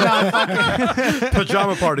 I'm putting on fucking...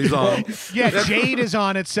 Pajama party's on. Yeah, Jade is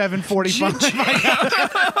on at 7:45.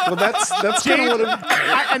 Well, that's kind of what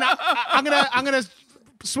I'm gonna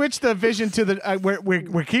switch the vision to the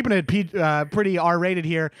we're keeping it pretty R-rated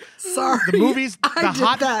here. Sorry, the movies,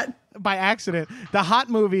 that by accident. The hot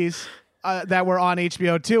movies that were on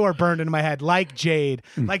HBO too are burned into my head, like Jade.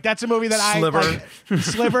 Like that's a movie that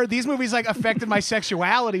Sliver. These movies like affected my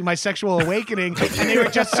sexuality, my sexual awakening, and they were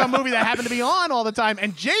just some movie that happened to be on all the time.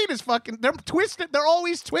 And Jade is fucking. They're twisted. They're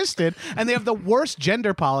always twisted, and they have the worst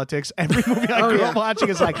gender politics. Every movie I grew up watching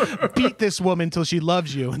is like, beat this woman till she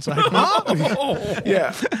loves you. It's like, huh?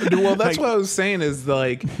 Yeah. Well, that's what I was saying is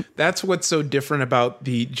like that's what's so different about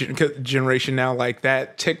the generation now. Like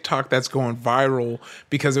that TikTok that's going viral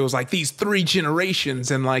because it was like these 3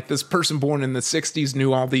 generations and like this person born in the 60s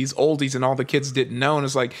knew all these oldies and all the kids didn't know. And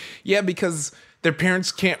it's like, yeah, because their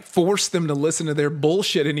parents can't force them to listen to their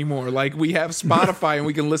bullshit anymore. Like we have Spotify and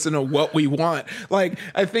we can listen to what we want. Like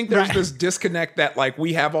I think there's this disconnect that like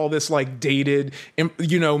we have all this like dated,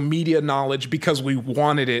 media knowledge because we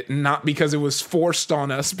wanted it, not because it was forced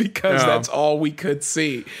on us because that's all we could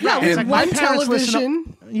see. Yeah, it's like one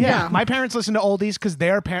television. My parents listen to oldies because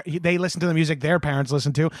they listen to the music their parents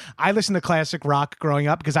listen to. I listened to classic rock growing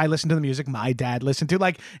up because I listened to the music my dad listened to.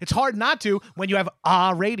 Like it's hard not to when you have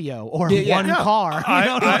a radio or one car.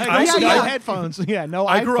 No headphones. Yeah, no.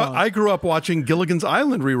 I grew up watching Gilligan's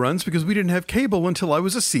Island reruns because we didn't have cable until I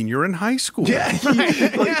was a senior in high school. Yeah,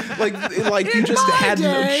 like you just had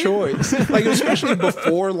no choice. Like especially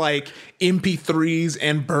before like MP3s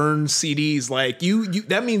and burned CDs. Like you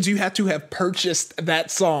that means you had to have purchased that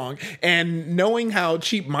song. And knowing how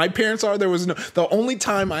cheap my parents are, the only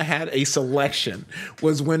time I had a selection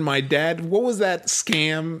was when my dad, what was that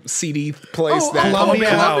scam CD place?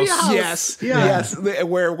 Columbia House. Yes,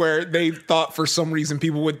 where they thought for some reason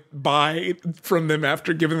people would buy from them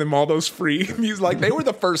after giving them all those free music. Like they were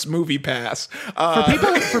the first movie pass. For people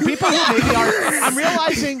who maybe are, I'm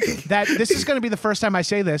realizing that this is going to be the first time I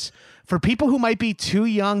say this. For people who might be too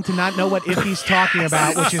young to not know what Iffy's talking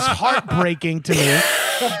about, which is heartbreaking to me,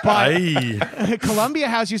 but Columbia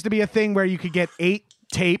House used to be a thing where you could get 8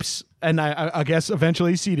 tapes, and I guess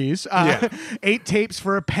eventually CDs, 8 tapes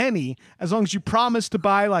for a penny, as long as you promise to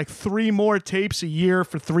buy like 3 more tapes a year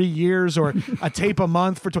for 3 years, or a tape a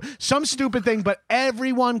month for some stupid thing. But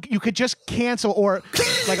everyone, you could just cancel, or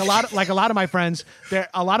like a lot of my friends,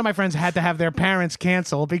 had to have their parents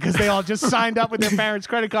cancel because they all just signed up with their parents'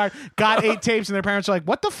 credit card, got 8 tapes, and their parents are like,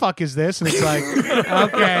 "What the fuck is this?" And it's like,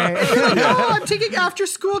 okay, I'm taking after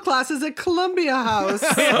school classes at Columbia House.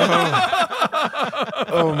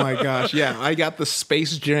 Oh my gosh, yeah. I got the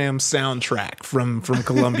Space Jam soundtrack from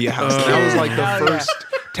Columbia House. That was like the first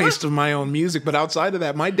taste of my own music. But outside of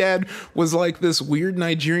that, my dad was like this weird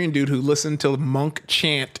Nigerian dude who listened to monk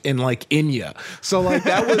chant in like Inya. So like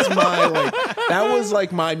that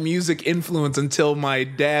was my music influence until my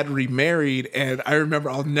dad remarried. And I remember,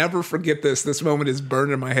 I'll never forget this. This moment is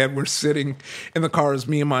burned in my head. We're sitting in the car as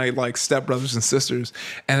me and my like stepbrothers and sisters.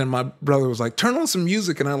 And then my brother was like, turn on some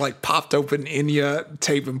music. And I like popped open Inya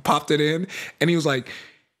tape and popped it in. And he was like,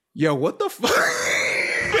 yo, what the fuck?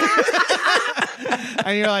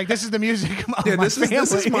 And you're like, this is the music of my this family.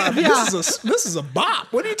 This is a bop.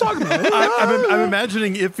 What are you talking about? I'm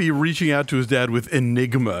imagining Iffy reaching out to his dad with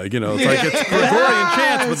Enigma. It's like it's Gregorian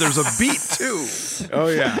chants, but there's a beat too. Oh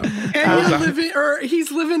yeah. And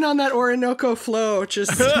he's living on that Orinoco flow,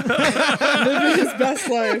 just living his best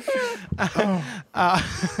life.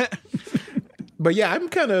 But yeah, I'm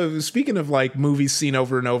kind of speaking of like movies seen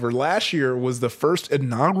over and over. Last year was the first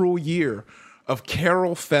inaugural year of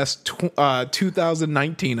Carol Fest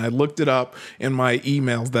 2019. I looked it up in my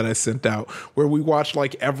emails that I sent out, where we watched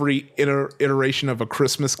like every iteration of A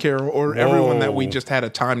Christmas Carol, or everyone that we just had a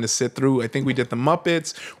time to sit through. I think we did the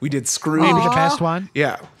Muppets, we did Scrooge. Maybe the best one.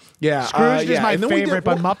 Yeah. Yeah, Scrooge is my and then we favorite, did-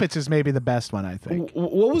 but Muppets is maybe the best one, I think.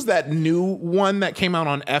 What was that new one that came out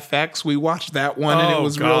on FX? We watched that one and it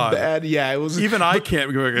was real bad. Yeah, it was. Even I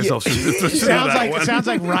can't make myself. Sounds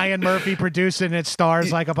like Ryan Murphy producing it.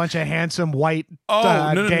 Stars like a bunch of handsome white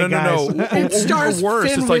gay guys. It stars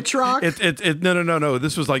worse. Finn It's like Wittrock. No.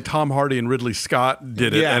 This was like Tom Hardy and Ridley Scott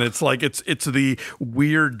did it, and it's like it's the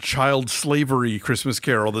weird child slavery Christmas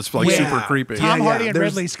Carol that's like super creepy. Tom Hardy and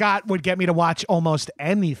Ridley Scott would get me to watch almost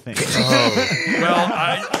anything. Well,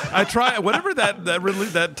 I try whatever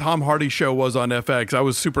that Tom Hardy show was on FX. I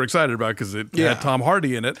was super excited about because it had Tom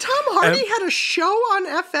Hardy in it. Tom Hardy had a show on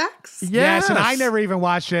FX. Yes, and I never even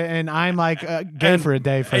watched it, and I'm like gay for a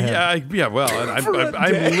day for him. I'm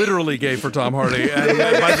literally gay for Tom Hardy, and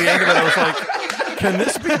by the end of it, I was like, can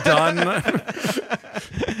this be done?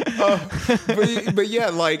 But yeah,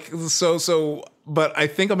 like so. But I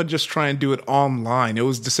think I'm gonna just try and do it online. It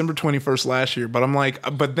was December 21st last year, but I'm like,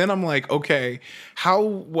 okay, how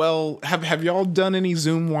well have y'all done any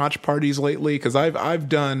Zoom watch parties lately? Because I've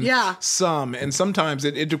done some, and sometimes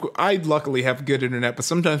I luckily have good internet, but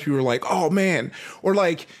sometimes people are like, oh man, or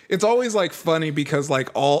like it's always like funny because like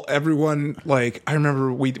everyone like I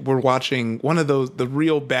remember we were watching one of those the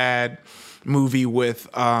real bad movie with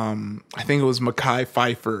I think it was Mekhi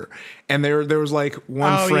Phifer, and there was like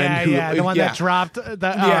one friend who the one that dropped I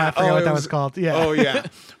forgot what that was called.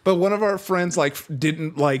 But one of our friends like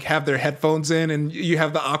didn't like have their headphones in, and you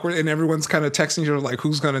have the awkward, and everyone's kind of texting each other like,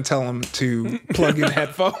 who's going to tell them to plug in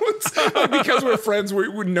headphones? Because we're friends,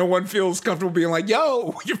 no one feels comfortable being like,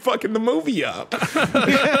 yo, you're fucking the movie up.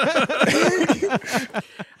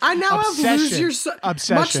 I now have Lose Yourself.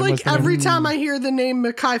 Much like every time I hear the name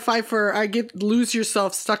Mekhi Phifer, I get Lose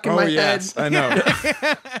Yourself stuck in my head. I know.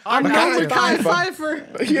 I'm not Mekhi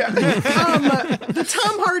Phifer. Yeah. The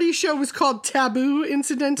Tom Hardy show was called Taboo,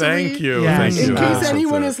 incidentally. Thank you. Yes. Thank In you. case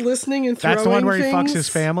anyone is listening and throwing That's the one where he fucks things. his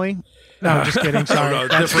family. No, I'm just kidding. Sorry. No,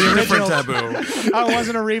 That's the different original. taboo. Oh, it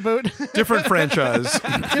wasn't a reboot? Different franchise.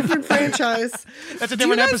 Different franchise. That's a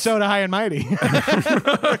different episode of High and Mighty.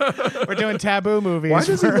 We're doing taboo movies. Why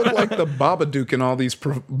does he look like the Babadook in all these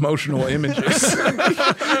promotional images?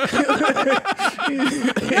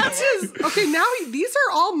 That's his. Okay, now these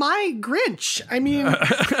are all my Grinch. I mean,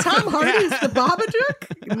 Tom Hardy's the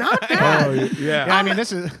Babadook. Not bad. Yeah, I mean,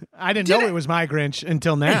 I didn't know it was my Grinch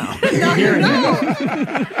until now. Now you know.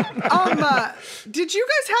 Did you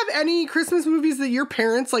guys have any Christmas movies that your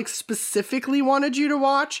parents like specifically wanted you to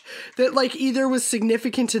watch that like either was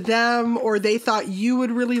significant to them or they thought you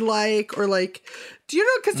would really like, or like, do you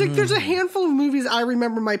know? Because like, there's a handful of movies I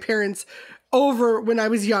remember my parents over when I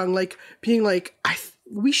was young, like being like,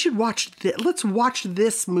 we should watch this. Let's watch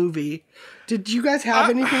this movie. Did you guys have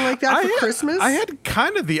anything like that for Christmas? I had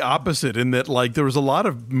kind of the opposite in that, like, there was a lot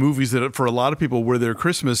of movies that, for a lot of people, were their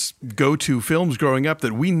Christmas go-to films growing up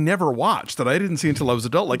that we never watched, that I didn't see until I was an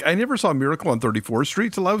adult. Like, I never saw Miracle on 34th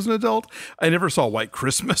Street till I was an adult. I never saw White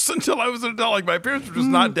Christmas until I was an adult. Like, my parents were just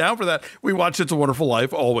not down for that. We watched It's a Wonderful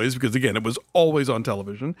Life always because, again, it was always on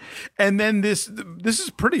television. And then this is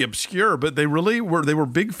pretty obscure, but they were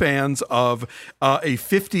big fans of a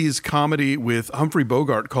 50s comedy with Humphrey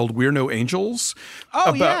Bogart called We're No Angels.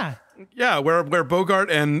 Yeah, where Bogart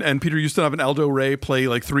and Peter Ustinov and Aldo Ray play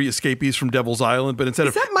like three escapees from Devil's Island, but instead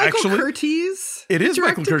is that Michael Curtiz? It is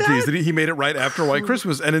Michael Curtiz. He made it right after White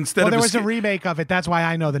Christmas, and instead there was a remake of it. That's why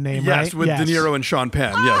I know the name. Yes, right? with De Niro and Sean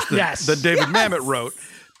Penn. That David Mamet wrote.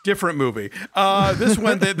 Different movie. This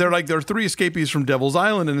one, they're three escapees from Devil's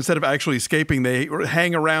Island, and instead of actually escaping, they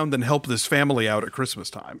hang around and help this family out at Christmas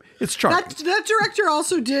time. It's charming. That director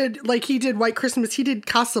also did, like, he did White Christmas. He did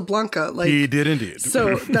Casablanca. Like, he did indeed.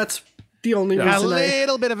 So that's the only reason. A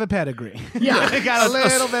little bit of a pedigree. Yeah. Got a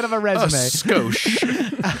little bit of a resume. A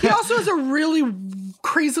skosh. He also has a really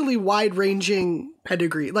crazily wide-ranging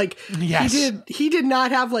pedigree. Like, he did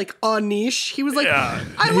not have like a niche. He was like, I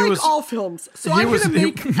like all films, so I'm going to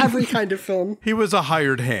make every kind of film. He was a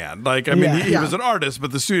hired hand. Like, I mean, he was an artist,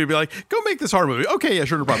 but the studio would be like, go make this horror movie. Okay, yeah,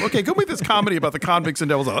 sure, no problem. Okay, go make this comedy about the convicts in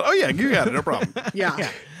Devil's Island. Oh yeah, you got it, no problem. Yeah.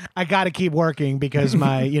 I got to keep working because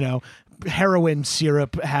my, heroin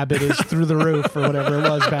syrup habit is through the roof or whatever it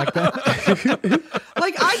was back then.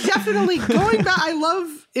 Like, I definitely, going back, I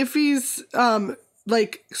love Iffy's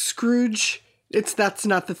like Scrooge That's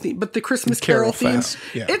not the theme, but the Christmas Carol theme.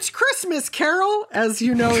 Yeah. It's Christmas Carol, as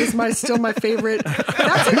you know, is still my favorite.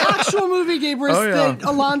 That's an actual movie, Gabrus, that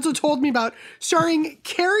Alonso told me about, starring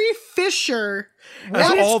Carrie Fisher.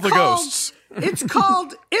 As all the ghosts. It's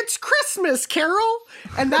called It's Christmas Carol,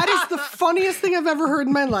 and that is the funniest thing I've ever heard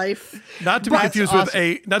in my life. Not to be confused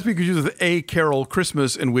with A Carol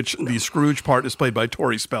Christmas, in which the Scrooge part is played by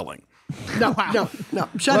Tori Spelling. No.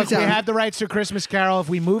 Shut it down. We had the rights to Christmas Carol. If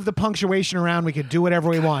we move the punctuation around, we could do whatever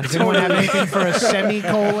we want. Does anyone have anything for a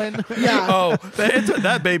semicolon? Yeah. Oh,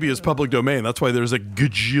 that baby is public domain. That's why there's a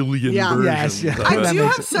gajillion versions. Yes. I do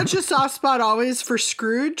have such a soft spot always for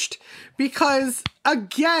Scrooged because,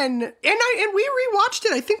 again, and we rewatched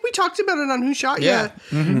it. I think we talked about it on Who Shot Ya.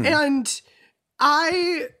 Mm-hmm. And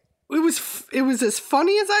it was as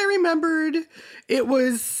funny as I remembered.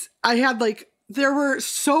 There were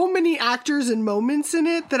so many actors and moments in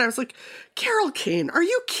it that I was like, Carol Kane, are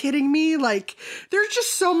you kidding me? Like, there's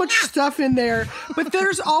just so much stuff in there. But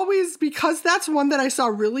there's always, because that's one that I saw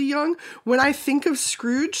really young, when I think of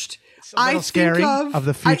Scrooged, I think of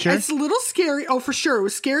the future. It's a little scary. Oh, for sure. It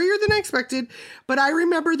was scarier than I expected. But I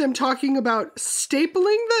remember them talking about stapling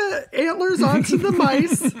the antlers onto the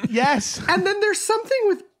mice. Yes. And then there's something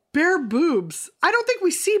with bare boobs. I don't think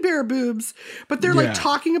we see bare boobs, but they're like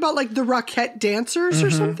talking about like the Rockette dancers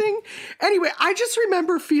or something. Anyway, I just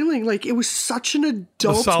remember feeling like it was such an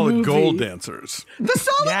adult The solid movie. gold dancers. The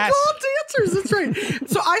solid gold dancers. That's right.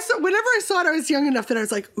 So whenever I saw it, I was young enough that I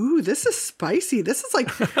was like, ooh, this is spicy. This is like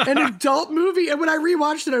an adult movie. And when I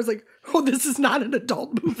rewatched it, I was like, oh, this is not an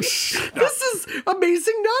adult movie. This is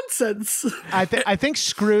amazing nonsense. I think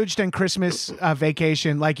Scrooged and Christmas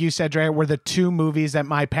Vacation, like you said, Drea, were the two movies that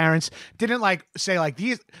my parents didn't say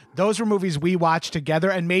those were movies we watched together,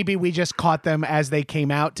 and maybe we just caught them as they came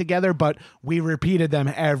out together, but we repeated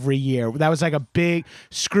them every year. That was like a big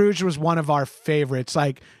Scrooge was one of our favorites.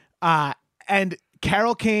 And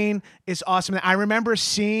Carol Kane is awesome. I remember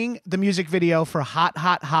seeing the music video for Hot,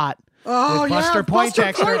 Hot, Hot. Oh, with Buster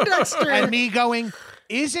Poindexter. And me going,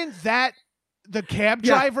 isn't that the cab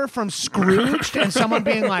driver from Scrooged? And someone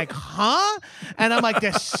being like, huh? And I'm like,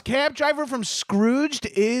 this cab driver from Scrooged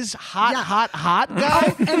is hot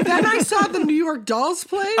guy? And then I saw the New York Dolls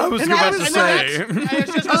play. I was about to say. I was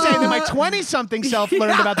just going to say that my 20-something self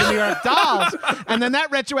learned about the New York Dolls. And then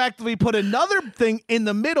that retroactively put another thing in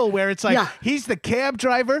the middle where it's like, he's the cab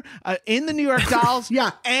driver in the New York Dolls.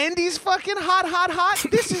 And he's fucking hot.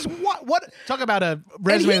 This is what? Talk about a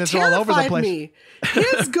resume that's all over the place. Me.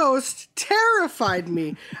 His ghost terrified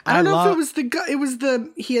me. I don't know if it was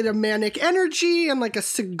he had a manic energy and like a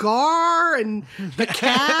cigar and the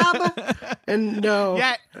cab and no.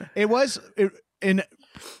 Yeah, it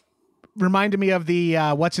reminded me of the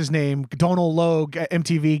what's his name, Donald Logue,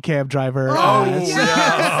 MTV cab driver. Funny.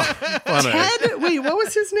 Ted, wait, what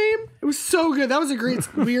was his name? It was so good. That was a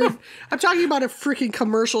great weird. I'm talking about a freaking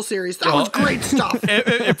commercial series. That was great stuff.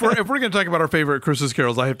 If we're going to talk about our favorite Christmas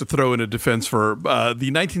carols, I have to throw in a defense for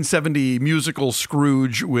the 1970 musical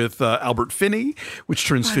Scrooge with Albert Finney, which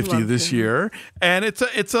turns 50 this year, and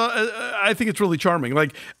I think it's really charming.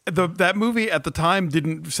 Like that movie at the time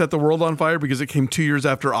didn't set the world on fire because it came 2 years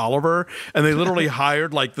after Oliver, and they literally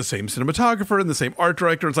hired like the same cinematographer and the same art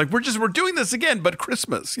director. It's like we're doing this again, but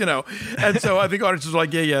Christmas, And so I think audiences are like,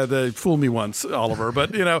 they fooled me once, Oliver,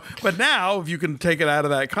 but now if you can take it out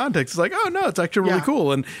of that context, it's like, oh no, it's actually really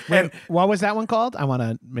cool. And what was that one called? I want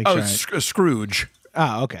to make sure. Scrooge.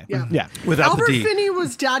 Oh, okay. Yeah. Without Albert the D. Finney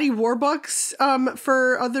was Daddy Warbucks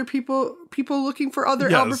for other people looking for other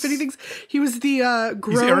Albert Finney things. He was the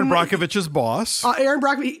grown... He's Aaron Brockovich's boss. Aaron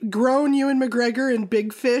Brockovich, grown Ewan McGregor in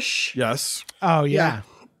Big Fish. Yes. Oh, yeah.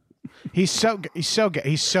 He's so good.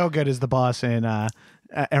 He's so good as the boss in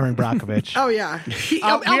Aaron Brockovich. Oh, yeah.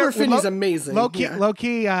 Albert Finney's amazing. Low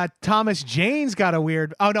key, Thomas Jane's got a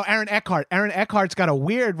weird... Oh, no, Aaron Eckhart. Aaron Eckhart's got a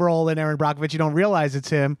weird role in Aaron Brockovich. You don't realize it's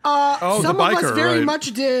him. Some biker, of us very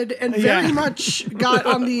much did, and very much got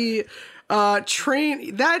on the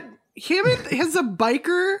train. That him as a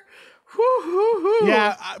biker...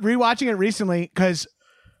 Yeah, rewatching it recently, because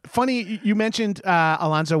funny, you mentioned,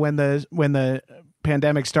 Alonso, when the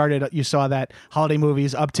pandemic started, you saw that holiday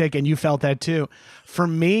movies uptick, and you felt that too. For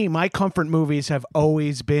me, my comfort movies have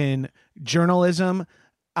always been journalism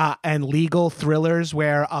and legal thrillers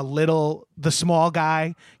where the small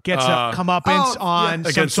guy gets a comeuppance on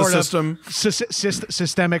some against sort the of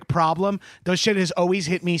systemic problem. Those shit has always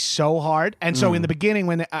hit me so hard. And so in the beginning,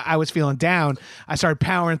 when I was feeling down, I started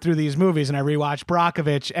powering through these movies, and I rewatched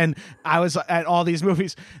Brockovich, and I was at all these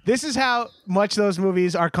movies. This is how much those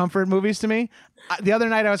movies are comfort movies to me. The other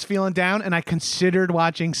night I was feeling down, and I considered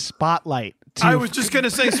watching Spotlight. I was just going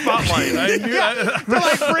to say Spotlight. I knew to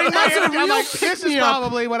like bring my energy. I'm real like, this is pick-me-up.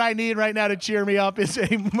 probably what I need right now to cheer me up. Is a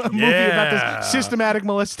movie about this systematic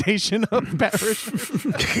molestation of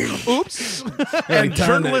parishioners. Oops. and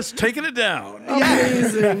journalists taking it down.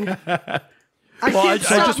 Amazing. I Well, can't I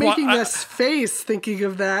stop just making this face thinking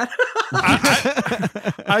of that.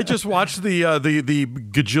 I just watched the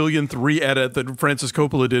gajillionth re-edit that Francis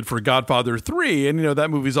Coppola did for Godfather 3, and that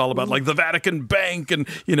movie's all about like the Vatican Bank, and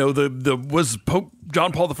the was Pope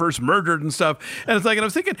John Paul I murdered and stuff. And it's like, and I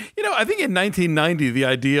was thinking, I think in 1990 the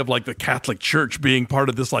idea of like the Catholic Church being part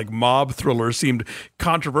of this like mob thriller seemed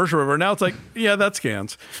controversial. Or now it's like, yeah, that's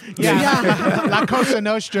scans. Yeah. La Cosa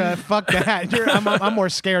Nostra. Fuck that. I'm more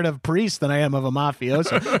scared of priests than I am of a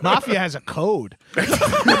mafioso. Mafia has a code.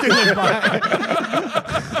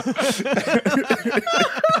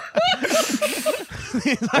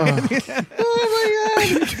 Oh my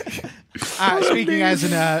God. Speaking as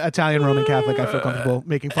an Italian Roman Catholic, I feel comfortable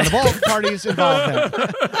making fun of all parties involved.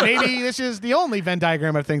 Then. Maybe this is the only Venn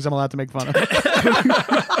diagram of things I'm allowed to make fun of.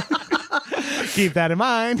 Keep that in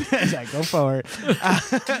mind as I go forward.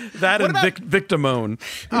 That and Victimone.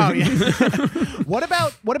 Oh yeah.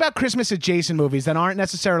 What about Christmas adjacent movies that aren't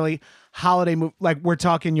necessarily holiday movies? Like we're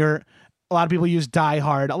talking a lot of people use Die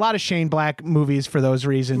Hard. A lot of Shane Black movies for those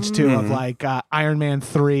reasons too. Of like Iron Man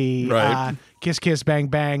 3, right. Kiss Kiss Bang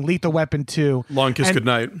Bang, Lethal Weapon 2, Long Kiss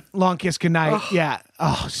Goodnight. Long Kiss Goodnight. Yeah.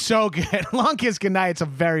 Oh, so good. Long Kiss Goodnight. It's a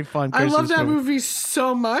very fun Christmas I love that movie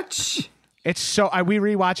so much. It's so we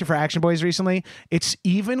rewatched it for Action Boys recently. It's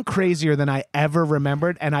even crazier than I ever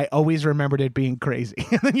remembered, and I always remembered it being crazy.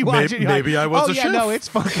 And then you watch it, maybe like, I was oh a yeah, chef. no, it's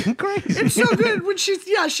fucking crazy. It's so good when she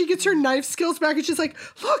gets her knife skills back and she's like,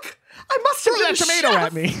 look, I must have Throw been that a tomato chef.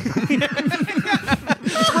 at me.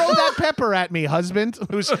 Throw that pepper at me, husband,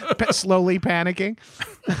 who's slowly panicking.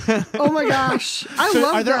 Oh my gosh. I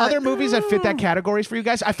love Are there that. other movies that fit that categories for you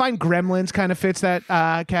guys? I find Gremlins kind of fits that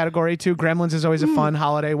category too. Gremlins is always a fun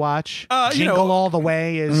holiday watch. Jingle All the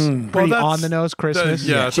Way is pretty on the nose Christmas.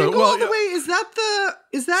 Jingle All the Way,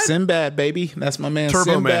 is that Sinbad, baby? That's my man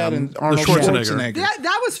Turbo Sinbad Man, and the Arnold Schwarzenegger.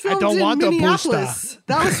 that was filmed don't in want the Minneapolis.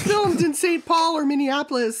 That was filmed in St. Paul or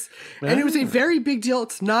Minneapolis. And it was a very big deal.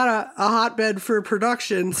 It's not a hotbed for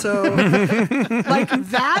production. So like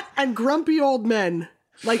that and Grumpy Old Men.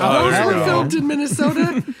 Like those were filmed in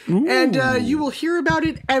Minnesota. And you will hear about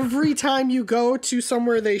it every time you go to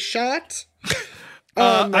somewhere they shot.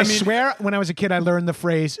 I swear, when I was a kid, I learned the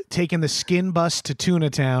phrase "taking the skin bus to Tuna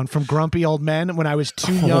Town" from Grumpy Old Men when I was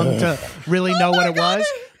too young to really know what it was,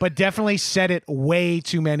 but definitely said it way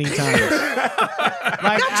too many times.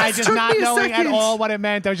 Like I just took not me a knowing at second. all what it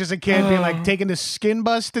meant. I was just a kid being like taking the skin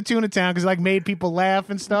bus to Tuna Town because like made people laugh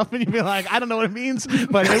and stuff, and you'd be like, I don't know what it means,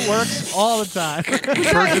 but it works all the time.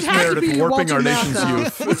 Burgess Meredith warping our nation's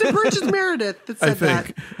youth. Was it Burgess Meredith that said I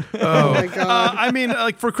think. that? Oh my God. I mean,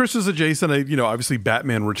 like for Christmas adjacent, obviously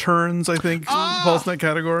Batman Returns, I think, falls in that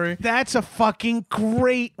category. That's a fucking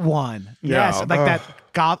great one. Yeah. Yes, like that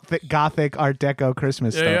gothic Art Deco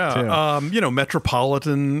Christmas stuff too.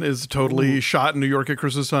 Metropolitan is totally shot in New York at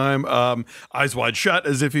Christmas time. Eyes Wide Shut,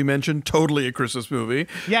 as Iffy mentioned, totally a Christmas movie.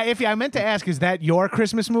 Yeah, Iffy, I meant to ask, is that your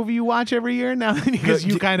Christmas movie you watch every year now? Because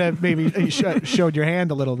you kind of maybe showed your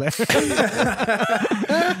hand a little bit. Look,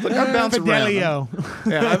 I bounce Fidelio.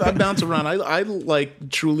 around. Yeah, I bounce around. I like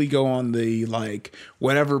truly go on the like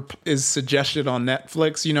whatever is suggested on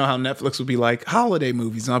Netflix. You know how Netflix would be like holiday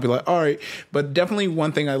movies, and I'll be like, all right. But definitely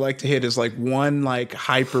one thing I like to hit is like one like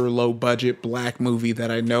hyper low budget black movie that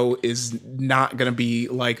I know is not gonna be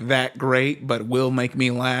like that great, but will make me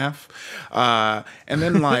laugh. And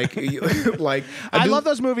then like I love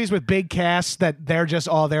those movies with big casts that they're just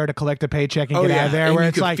all there to collect a paycheck and get out of there. And where you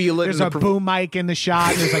it's can like feel it there's in a the boom mic in the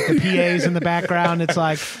shot, and there's like the PAs in the background. It's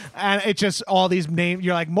like, and it's just all these names.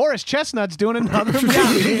 You're like, Morris Chestnut's doing another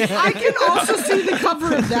movie. I can also see the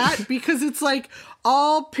cover of that because it's like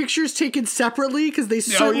all pictures taken separately because they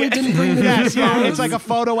certainly didn't bring them Yes, in. yeah, it's like a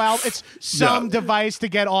photo album. It's some device to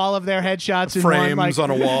get all of their headshots in Frames one, like,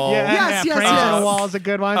 on a wall. Yeah, Yes, frames yes. on a wall is a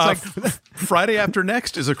good one. It's like, Friday After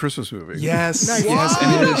Next is a Christmas movie. yes, Nice. yes,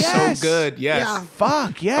 and it is Yes. so good. Yes. Yeah.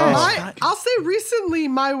 fuck, yes. I'll say recently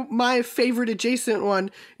my favorite adjacent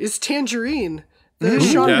one is Tangerine. The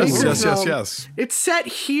Sean Yes, Baker yes, film. yes. It's set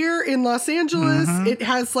here in Los Angeles. It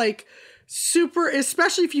has like super,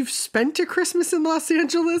 especially if you've spent a Christmas in Los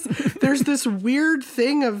Angeles, there's this weird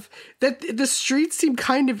thing of that the streets seem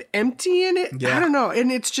kind of empty in it. Yeah. I don't know.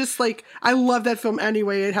 And it's just like, I love that film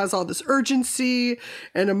anyway. It has all this urgency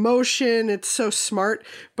and emotion. It's so smart,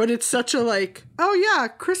 but it's such a like, oh yeah,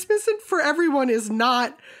 Christmas for everyone is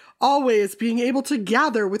not always being able to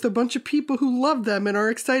gather with a bunch of people who love them and are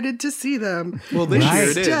excited to see them. Well, this year it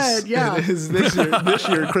is. Instead, yeah. It is this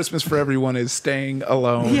year, Christmas for everyone is staying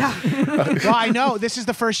alone. Yeah. Well, I know this is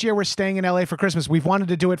the first year we're staying in LA for Christmas. We've wanted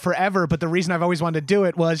to do it forever, but the reason I've always wanted to do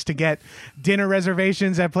it was to get dinner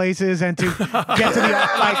reservations at places and to get to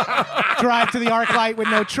the drive to the ArcLight with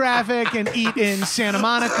no traffic and eat in Santa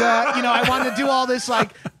Monica. You know, I wanted to do all this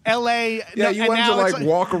like LA. Yeah, you wanted to like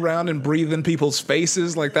walk around and breathe in people's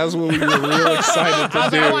faces. Like that's what we were real excited to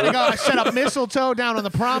do. I want to go set up mistletoe down on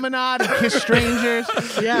the promenade and kiss strangers.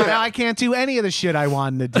 Yeah. Now I can't do any of the shit I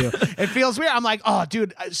wanted to do. It feels weird. I'm like, oh,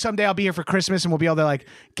 dude, someday I'll be here for Christmas and we'll be able to like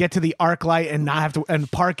get to the ArcLight and not have to,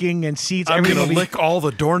 and parking and seats. I'm going to lick all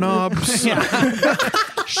the doorknobs.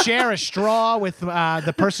 Share a straw with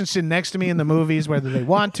the person sitting next to me in the movies, whether they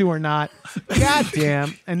want to or not. God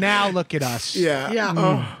damn. And now look at us. Yeah. Yeah.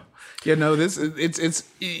 Oh. Yeah, no,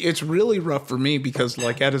 it's really rough for me because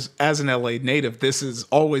like as an LA native, this is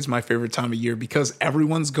always my favorite time of year because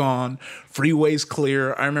everyone's gone, freeways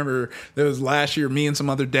clear. I remember there was last year, me and some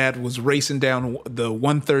other dad was racing down the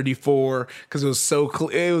 134 because it was so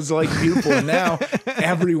clear. It was like beautiful. And now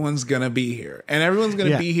everyone's gonna be here, and everyone's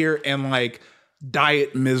gonna be here and like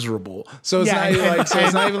diet miserable. So it's not even like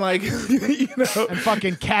it's not even like you know, and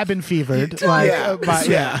fucking cabin fevered. So like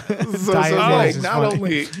not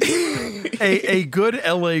only a good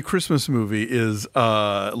LA Christmas movie is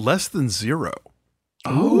Less Than Zero.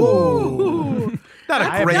 Ooh.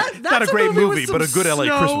 Not a great movie, but a good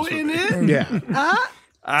LA Christmas movie. In it? Yeah.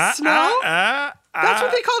 Snow? That's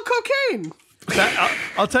what they call cocaine.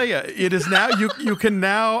 I'll tell you, it is now. You can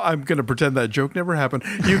now. I'm going to pretend that joke never happened.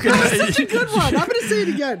 You can. That's such a good one. I'm going to say it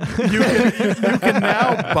again. You can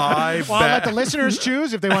now buy. Well, I'll let the listeners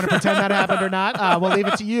choose if they want to pretend that happened or not. We'll leave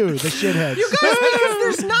it to you, the shitheads. You guys, because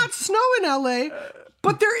there's not snow in LA,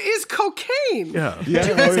 but there is cocaine. Yeah. Do you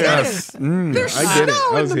guys get it? There's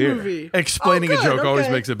snow in the movie. Explaining a joke always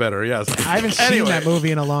makes it better. Yes. I haven't seen that movie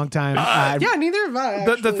in a long time. Yeah, neither have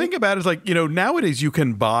I. The thing about it is, like, you know, nowadays you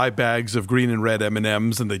can buy bags of green and red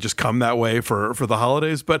M&Ms and they just come that way for the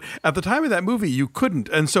holidays. But at the time of that movie, you couldn't.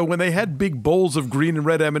 And so when they had big bowls of green and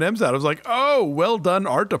red M&Ms out, I was like, oh, well done,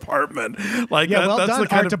 art department. Like, yeah, well that's done, the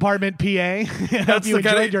kind art department, PA. Hope you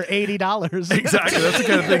enjoyed your $80. Exactly. That's the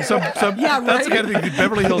kind of thing. That's the kind of thing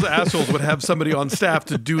Beverly Hills assholes would have somebody on staff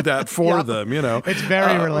to do that for them, you know. It's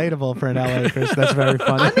very relatable for an LA Chris. That's very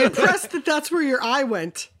funny. I'm impressed that that's where your eye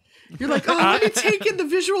went. You're like, oh, let me take in the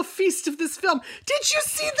visual feast of this film. Did you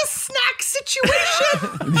see the snack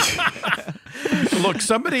situation? Look,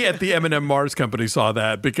 somebody at the M&M Mars company saw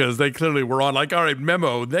that because they clearly were on like, all right,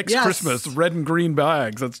 memo, next Christmas, red and green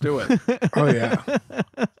bags. Let's do it. Oh, yeah.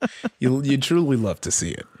 You truly love to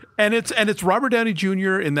see it. And it's Robert Downey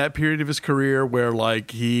Jr. in that period of his career where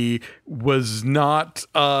like he was not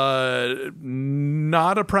a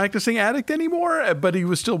practicing addict anymore, but he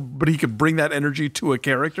could bring that energy to a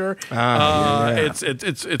character. It's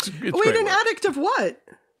Wait, great an work. addict of what?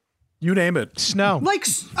 You name it. Snow. Like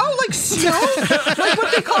snow? Like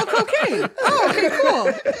what they call cocaine. Oh, okay,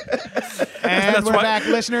 cool. And we're back,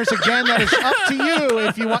 listeners. Again, that is up to you.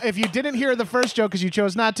 If you didn't hear the first joke because you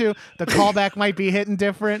chose not to, the callback might be hitting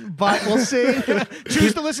different, but we'll see.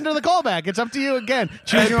 Choose to listen to the callback. It's up to you again.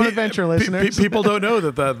 Choose your own adventure, listeners. People don't know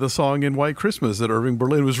that the song in White Christmas that Irving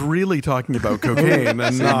Berlin was really talking about cocaine.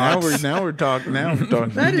 And now we're talking.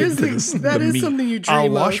 That is something you dream I'll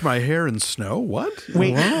of. wash my hair in snow. What?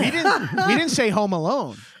 Wait, we didn't say Home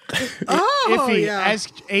Alone. As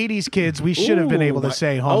 80s kids, we should have been able to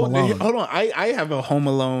say Home Alone. Hold on, I have a Home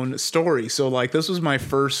Alone story. So like this was my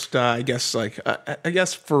first, I guess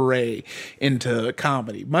foray into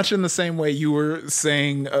comedy. Much in the same way you were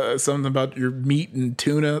saying something about your meat and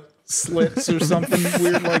tuna slits or something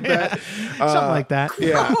weird like that. Something like that.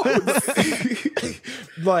 Yeah.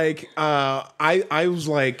 Like I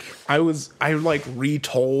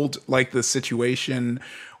retold like the situation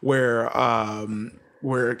where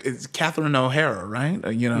it's Catherine O'Hara, right?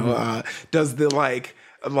 Does the like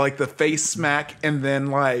the face smack and then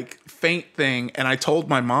like faint thing, and I told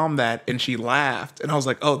my mom that and she laughed and I was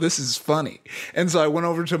like, oh, this is funny. And so I went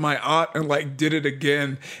over to my aunt and like did it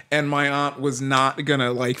again, and my aunt was not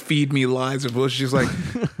gonna like feed me lies of bullshit. She's like,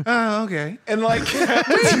 oh, okay. And like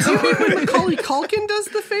Wait, do you mean when Macaulay Culkin does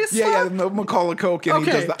the face slap? Yeah, Macaulay Culkin,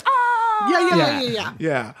 he does the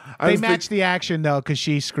Yeah. They match the action though, because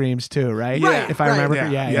she screams too, right? Yeah. If I remember.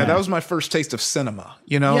 Yeah, that was my first taste of cinema.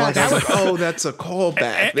 You know, like I was like, oh, that's a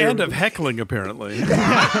callback. And of heckling, apparently.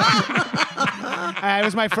 It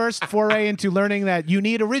was my first foray into learning that you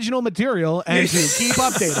need original material and to keep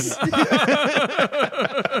updating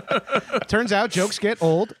it. Turns out jokes get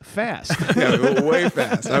old fast. Yeah, way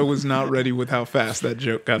fast. I was not ready with how fast that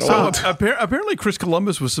joke got So old. apparently Chris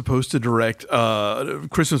Columbus was supposed to direct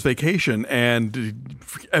Christmas Vacation, and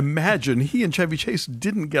imagine he and Chevy Chase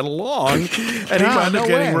didn't get along, and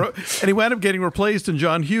he wound up getting replaced. And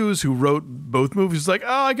John Hughes, who wrote both movies, was like,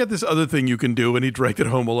 "Oh, I got this other thing you can do," and he directed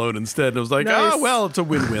Home Alone instead. And I was like, Nice. "Oh, well, it's a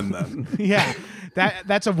win-win then." Yeah.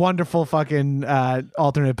 That's a wonderful fucking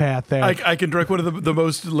alternate path there. I can direct one of the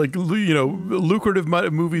most lucrative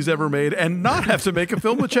movies ever made, and not have to make a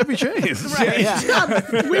film with Chevy Chase. Right, Yeah,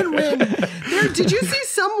 win-win. Did you see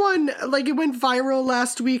someone, like, it went viral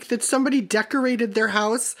last week that somebody decorated their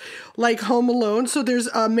house like Home Alone? So there's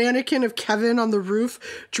a mannequin of Kevin on the roof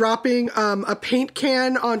dropping a paint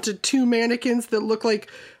can onto two mannequins that look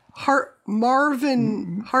like Harvey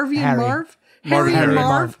and Marv. Harry and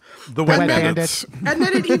Marv. The Wet Bandits. And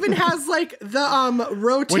then it even has like the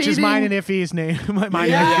rotating, Which is mine and Iffy's name. My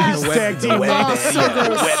Yes. nephew's tag team.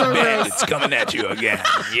 So gross. It's coming at you again.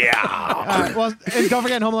 Yeah. Well, and don't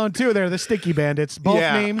forget Home Alone 2, they're the Sticky Bandits. Both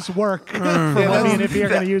names work for what me and Iffy are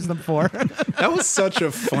going to use them for. That was such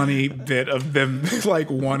a funny bit of them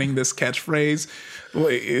like wanting this catchphrase.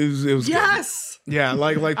 It was Yes. Yeah,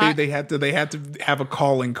 they had to have a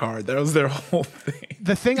calling card. That was their whole thing.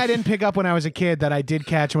 The thing I didn't pick up when I was a kid that I did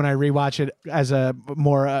catch when I rewatch it as a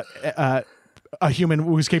more a human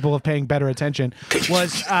who's capable of paying better attention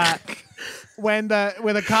was when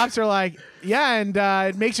the cops are like, yeah, and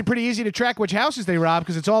it makes it pretty easy to track which houses they rob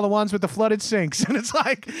because it's all the ones with the flooded sinks. And it's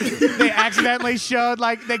like they accidentally showed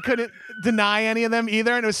like they couldn't deny any of them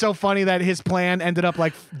either. And it was so funny that his plan ended up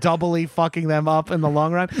like doubly fucking them up in the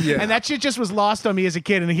long run. Yeah. And that shit just was lost on me as a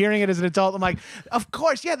kid. And hearing it as an adult, I'm like, of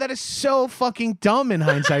course, yeah, that is so fucking dumb in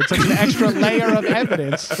hindsight. Such an extra layer of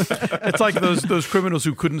evidence. It's like those criminals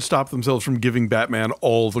who couldn't stop themselves from giving Batman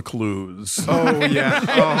all the clues. Oh yeah.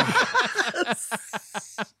 Oh.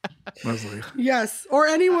 Leslie. Yes. Or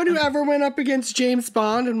anyone who ever went up against James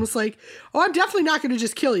Bond and was like, oh, I'm definitely not going to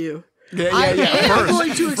just kill you. Yeah. I'm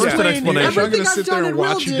going to First an explain explanation. I'm everything gonna I've sit done there and and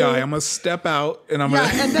will watch you do. die. I'm gonna step out and I'm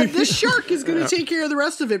Yeah, gonna. and then this shark is going to take care of the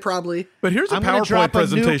rest of it, probably. But here's a I'm gonna PowerPoint drop a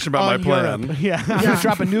presentation nuke about my on plan. Europe. Yeah, I'm going to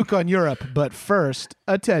drop a nuke on Europe, but first,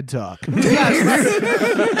 a TED Talk. Okay,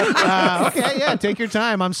 yeah, take your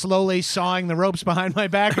time. I'm slowly sawing the ropes behind my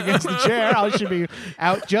back against the chair. I should be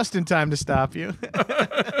out just in time to stop you.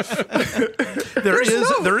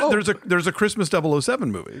 There's a Christmas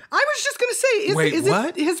 007 movie. I was just going to say, Wait, is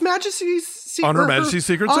what? it His Majesty's On Her Majesty's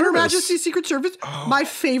Secret On Her Service. Majesty's Secret Service. My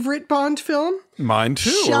favorite Bond film. Mine too,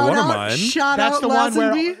 Shout or one out, of mine. Shout That's out the one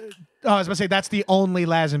where. Lazenby. Oh, I was going to say that's the only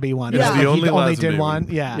Lazenby one. It's the only he only Lazenby did one.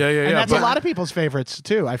 one. Yeah, Yeah. And that's a But- lot of people's favorites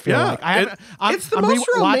too. I feel Yeah, like It's the most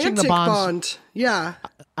watching romantic Bond. Yeah.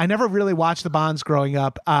 I never really watched the Bonds growing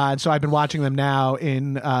up, and so I've been watching them now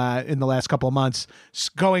in the last couple of months,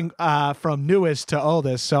 going from newest to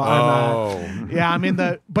oldest. So I'm in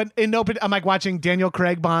the I'm like watching Daniel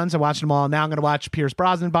Craig Bonds. I watched them all. Now I'm going to watch Pierce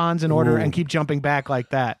Brosnan Bonds in order and keep jumping back like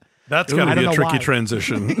that. That's got to I be don't a know tricky why.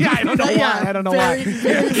 transition. Yeah, I don't know why. I don't know why.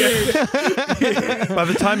 Very weird. By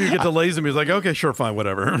the time you get to Lazenby, it's like, okay, sure, fine,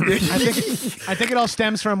 whatever. I think it all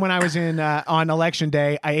stems from when I was in on election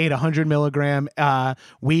day. I ate 100 milligram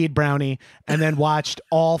weed brownie and then watched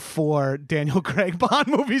all 4 Daniel Craig Bond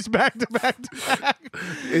movies back to back to back.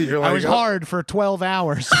 You're I was hard for 12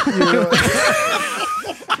 hours. I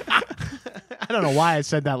don't know why I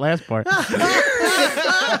said that last part.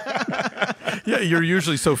 Yeah, you're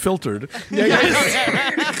usually so filtered.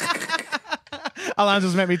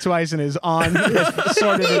 Alonso's met me twice and is on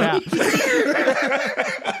sorted it out.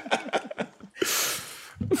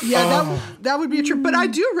 Yeah, that would be a trip. But I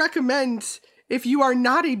do recommend, if you are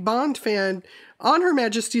not a Bond fan, On Her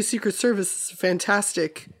Majesty's Secret Service is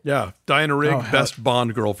fantastic. Yeah, Diana Rigg, best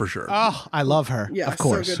Bond girl for sure. Oh, I love her. Yeah, of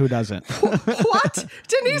course. so good. Who doesn't? What?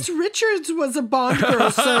 Denise Richards was a Bond girl,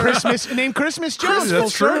 sir. Named Christmas Jones. That's full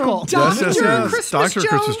true. circle. Dr. Yes. Christmas Dr.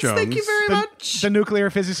 Jones. Christmas Thank you Jones. very much. The nuclear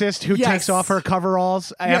physicist who Yes. takes off her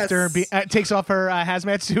coveralls after takes off her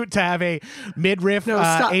hazmat suit to have a midriff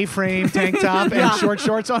stop. A-frame tank top and short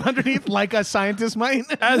shorts on underneath, like a scientist might.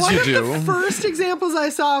 As One you of do. the first examples I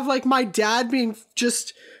saw of like my dad being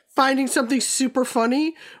just finding something super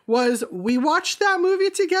funny was we watched that movie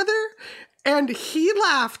together and he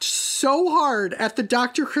laughed so hard at the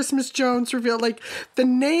Dr. Christmas Jones reveal, like the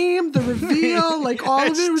name, the reveal, like all of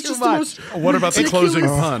it was too just much. the most What about the closing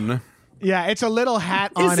ridiculous- pun? Yeah, it's a little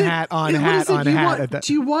hat on Is it- hat on what hat is it on you hat. want-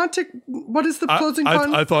 do you want to? What is the closing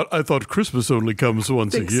pun? I thought Christmas only comes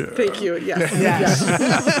once Thanks. a year. Thank you. Yes.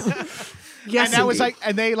 Yes. Yes, and that was indeed. like,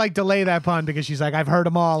 and they like delay that pun because she's like, I've heard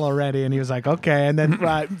them all already, and he was like, okay, and then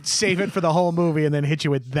save it for the whole movie, and then hit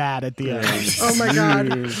you with that at the end. Oh my God,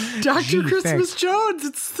 Dr. Gee, Christmas thanks. Jones,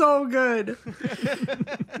 it's so good.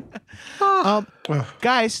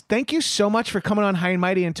 Guys, thank you so much for coming on High and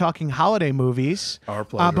Mighty and talking holiday movies. Our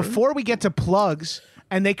pleasure. Before we get to plugs,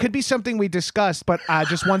 and they could be something we discussed, but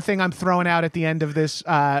just one thing I'm throwing out at the end of this.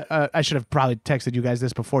 I should have probably texted you guys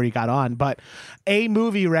this before you got on, but a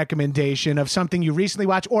movie recommendation of something you recently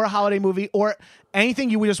watched, or a holiday movie, or anything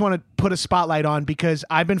you just want to put a spotlight on, because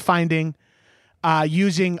I've been finding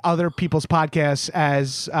using other people's podcasts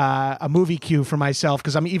as a movie queue for myself,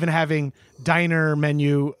 because I'm even having diner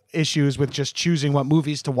menu issues with just choosing what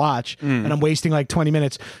movies to watch, and I'm wasting like 20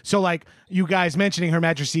 minutes. So like you guys mentioning Her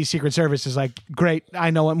Majesty's Secret Service is like, great,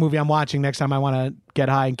 I know what movie I'm watching next time I want to get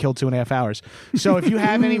high and kill 2.5 hours. So if you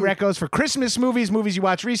have any recos for Christmas movies you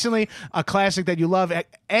watched recently, a classic that you love,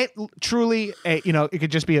 truly, it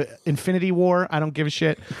could just be Infinity War, I don't give a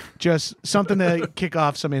shit, just something to kick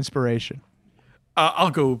off some inspiration.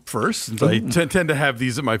 I'll go first, since I tend to have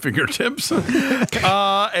these at my fingertips.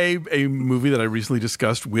 A movie that I recently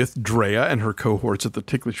discussed with Drea and her cohorts at the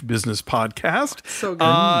Ticklish Business podcast. So good.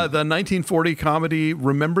 The 1940 comedy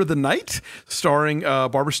Remember the Night, starring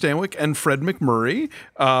Barbara Stanwyck and Fred McMurray.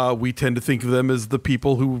 We tend to think of them as the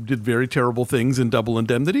people who did very terrible things in Double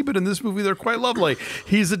Indemnity, but in this movie they're quite lovely.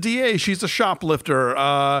 He's a DA, she's a shoplifter.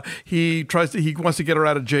 He wants to get her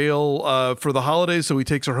out of jail for the holidays, so he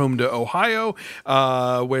takes her home to Ohio,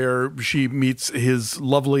 where she meets his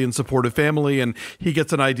lovely and supportive family, and he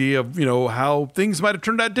gets an idea of how things might have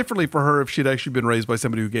turned out differently for her if she'd actually been raised by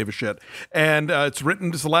somebody who gave a shit. And it's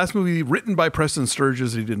the last movie written by Preston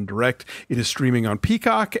Sturges. He didn't direct. It is streaming on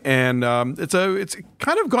Peacock, and it's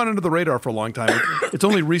kind of gone under the radar for a long time. It's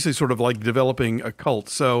only recently sort of like developing a cult.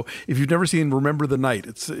 So if you've never seen Remember the Night,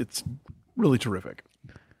 it's really terrific.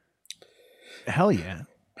 Hell yeah.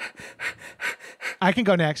 I can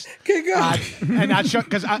go next. Okay, go. And not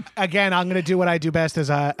because again, I'm going to do what I do best as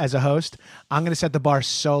a host. I'm going to set the bar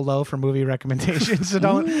so low for movie recommendations. So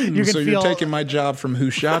don't you can So feel. you're taking my job from Who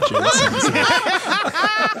Shot You?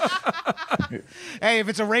 Hey, if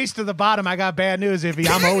it's a race to the bottom, I got bad news. If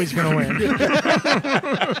I'm always going to win.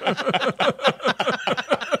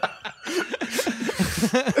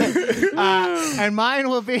 And mine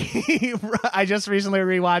will be, I just recently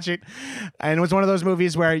rewatched it, and it was one of those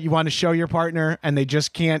movies where you want to show your partner and they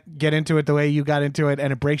just can't get into it the way you got into it,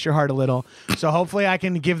 and it breaks your heart a little. So hopefully I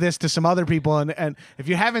can give this to some other people. And if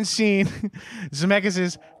you haven't seen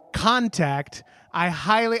Zemeckis' Contact,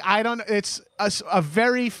 it's a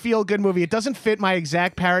very feel-good movie. It doesn't fit my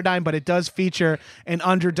exact paradigm, but it does feature an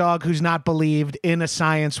underdog who's not believed in a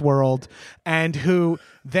science world and who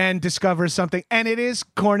then discovers something. And it is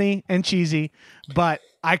corny and cheesy, but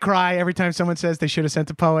I cry every time someone says they should have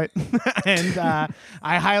sent a poet. And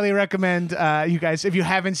I highly recommend you guys, if you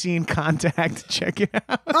haven't seen Contact, check it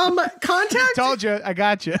out. Contact? Told you, I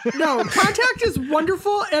got you. No, Contact is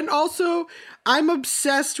wonderful, and also I'm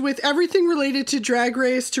obsessed with everything related to Drag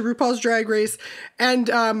Race, to RuPaul's Drag Race, and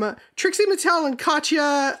Trixie Mattel and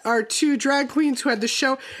Katya are two drag queens who had the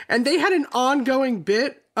show, and they had an ongoing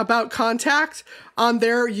bit about Contact on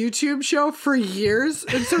their YouTube show for years.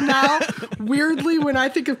 And so now, weirdly, when I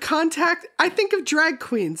think of Contact, I think of drag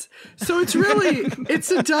queens. So it's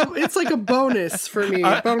it's like a bonus for me.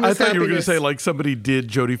 I thought you were going to say like somebody did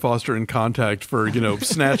Jodie Foster in Contact for,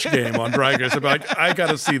 Snatch Game on Drag Race. I'm like, I got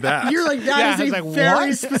to see that. You're like, that is a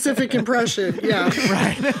very specific impression. Yeah.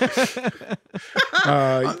 Right.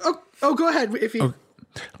 Go ahead. If you...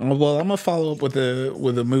 Well, I'm gonna follow up with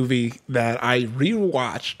a movie that I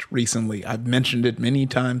rewatched recently. I've mentioned it many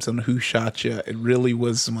times on Who Shot Ya. It really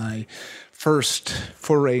was my first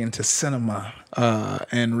foray into cinema,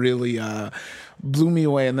 and really blew me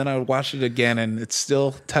away. And then I watched it again, and it's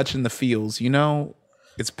still touching the feels.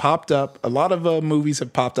 It's popped up. A lot of movies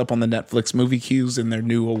have popped up on the Netflix movie queues in their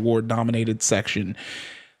new award-nominated section.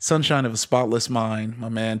 Sunshine of a Spotless Mind, my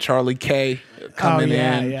man Charlie K coming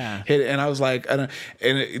in, hit, and I was like,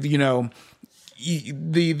 the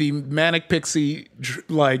manic pixie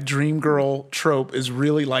like dream girl trope is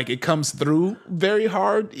really like it comes through very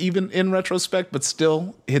hard even in retrospect, but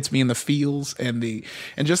still hits me in the feels and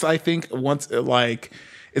just I think once like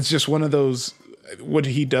it's just one of those. What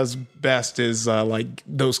he does best is like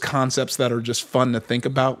those concepts that are just fun to think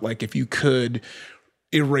about. Like if you could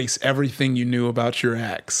erase everything you knew about your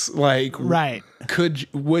ex, like right,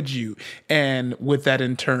 would you, and would that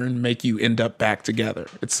in turn make you end up back together?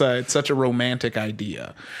 It's such a romantic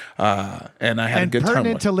idea, and I had a good time. And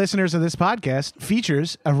pertinent to listeners of this podcast,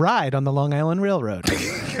 features a ride on the Long Island Railroad.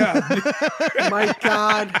 My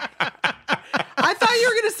God. thought you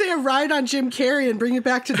were going to say a ride on Jim Carrey and bring it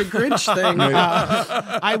back to the Grinch thing.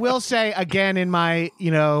 I will say again in my,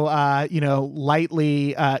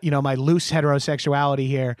 lightly, my loose heterosexuality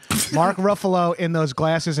here, Mark Ruffalo in those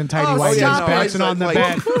glasses and tidy white stop pants bouncing on the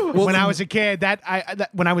bed. When I was a kid,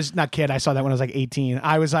 when I was not kid, I saw that when I was like 18.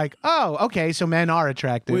 I was like, oh, okay, so men are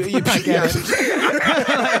attractive. I guess.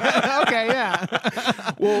 Okay, yeah.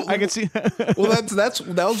 Well, I can see. Well,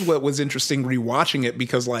 that was what was interesting rewatching it,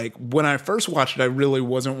 because like when I first watched it, I really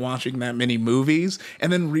wasn't watching that many movies,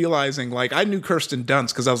 and then realizing like I knew Kirsten Dunst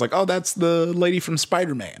because I was like, oh, that's the lady from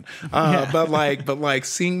Spider-Man. But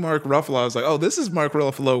seeing Mark Ruffalo, I was like, oh, this is Mark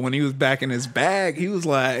Ruffalo when he was back in his bag. He was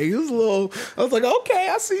a little. I was like, okay,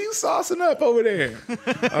 I see you saucing up over there.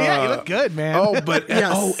 Yeah, you look good, man. Oh, but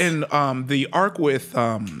and the arc with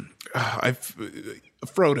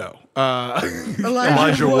Frodo,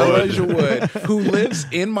 Elijah Wood, who lives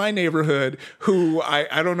in my neighborhood, who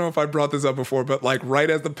I don't know if I brought this up before, but like right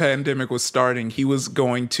as the pandemic was starting, he was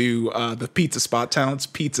going to the pizza spot, Talent's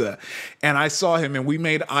Pizza, and I saw him and we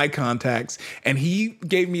made eye contacts, and he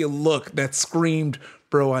gave me a look that screamed,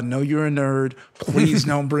 bro, I know you're a nerd. Please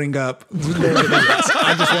don't bring up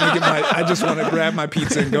I just want to grab my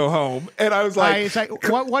pizza and go home. And I was like,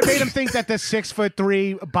 what made him think that the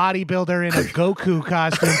 6'3" bodybuilder in a Goku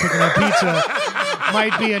costume picking up pizza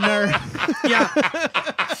might be a nerd? Yeah.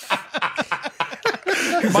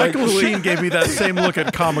 Michael Sheen gave me that same look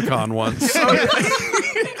at Comic-Con once.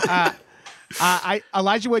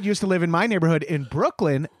 Elijah Wood used to live in my neighborhood in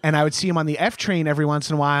Brooklyn, and I would see him on the F train every once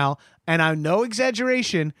in a while. And I'm no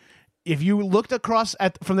exaggeration, if you looked across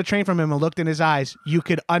from the train from him and looked in his eyes, you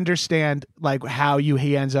could understand like how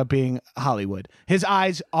he ends up being Hollywood. His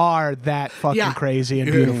eyes are that fucking crazy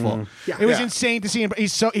and beautiful. Yeah. It was insane to see him.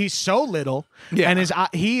 He's so little, and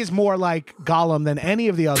he is more like Gollum than any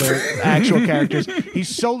of the other actual characters. He's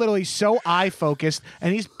so little. He's so eye focused,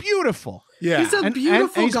 and he's beautiful. Yeah, he's a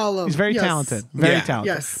beautiful Gollum. He's very talented. Very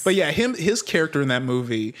talented. Yes. But yeah, his character in that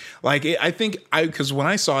movie, like because when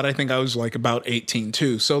I saw it, I think I was like about 18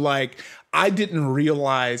 too. So like I didn't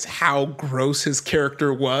realize how gross his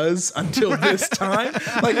character was until this time.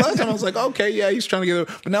 Like last time I was like, okay, yeah, he's trying to get it.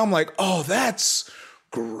 But now I'm like, oh, that's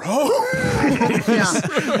gross. I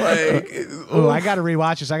got to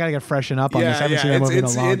rewatch this. I got to get freshened up on this. I haven't seen that movie in a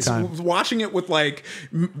long time. Watching it with like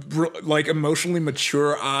emotionally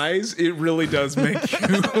mature eyes, it really does make you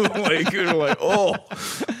you're like, oh.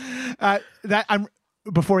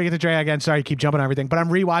 Before we get to Drea again, sorry to keep jumping on everything, but I'm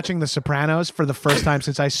rewatching The Sopranos for the first time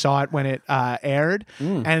since I saw it when it aired.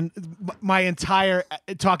 And my entire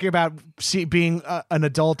talking about being an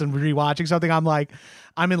adult and rewatching something, I'm like,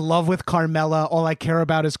 I'm in love with Carmela. All I care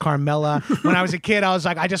about is Carmela. When I was a kid, I was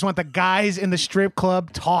like, I just want the guys in the strip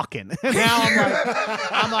club talking. And now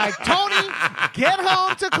I'm like, Tony, get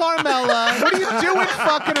home to Carmela. What are you doing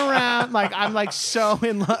fucking around? Like, I'm like so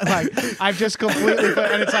in love. Like, I've just completely,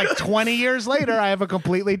 and it's like 20 years later, I have a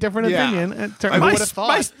completely different opinion. And who would have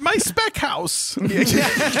thought? My spec house.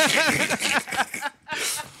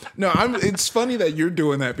 No, it's funny that you're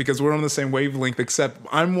doing that because we're on the same wavelength, except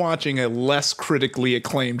I'm watching a less critically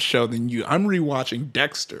acclaimed show than you. I'm rewatching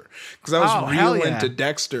Dexter because I was real into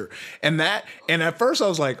Dexter. And at first I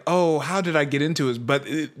was like, oh, how did I get into it? But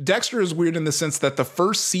Dexter is weird in the sense that the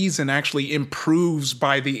first season actually improves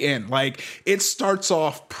by the end. Like it starts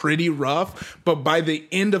off pretty rough, but by the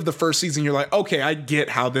end of the first season, you're like, okay, I get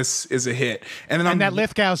how this is a hit. And then that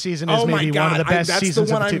Lithgow season is maybe one of the best seasons.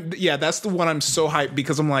 That's the one I'm so hyped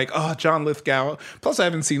because I'm like, oh, John Lithgow. Plus, I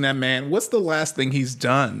haven't seen that man. What's the last thing he's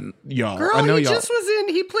done, y'all? Girl, I know he just was in.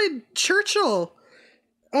 He played Churchill.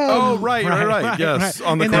 Right. Yes,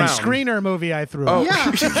 on the in Crown. that screener movie I threw. Oh.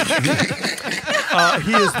 Yeah.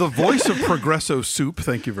 He is the voice of Progresso Soup.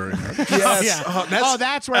 Thank you very much. Yes.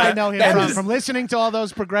 That's where I know him from listening to all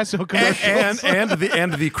those Progresso commercials.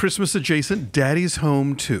 And the Christmas adjacent Daddy's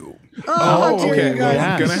Home 2. Okay. Well,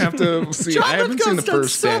 Yes. I'm gonna have to see. John I haven't seen the Lithgow's done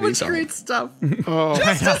first so Daddy's much Home. great stuff.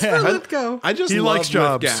 Just for Lithgow. I just He love likes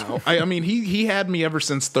jobs. Lithgow. I mean, he had me ever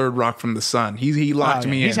since Third Rock from the Sun. He locked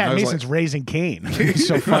me in. He's had me since Raising Cain. He's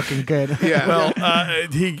so fucking good. Yeah. Well,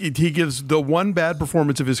 he gives the one bad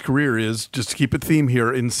performance of his career is, just to keep it theme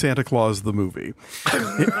here, in Santa Claus the movie.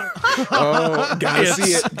 Gotta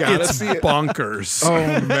see it. Gotta see it. Bonkers.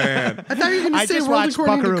 Oh man. I thought you were going to I say just World watched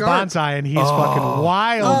According to Buckaroo Garp. Banzai, and he's fucking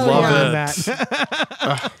wild in that.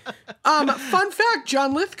 Fun fact,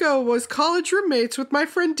 John Lithgow was college roommates with my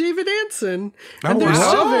friend David Anson. And they're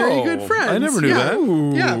still very good friends. I never knew that.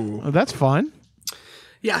 Yeah. Oh, that's fun.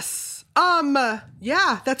 Yes.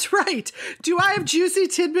 Yeah, that's right. Do I have juicy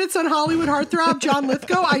tidbits on Hollywood heartthrob John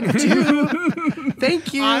Lithgow? I do.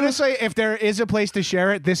 Thank you. Honestly, if there is a place to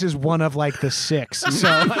share it, this is one of like the 6.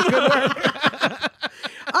 So good work.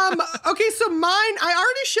 Okay, so mine, I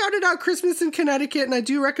already shouted out Christmas in Connecticut, and I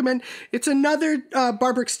do recommend, it's another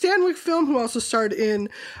Barbara Stanwyck film who also starred in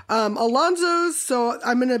Alonso's, so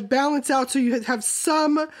I'm going to balance out so you have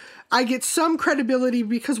I get some credibility,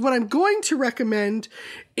 because what I'm going to recommend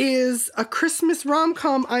is a Christmas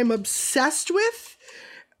rom-com I'm obsessed with.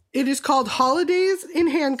 It is called Holidays in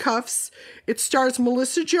Handcuffs. It stars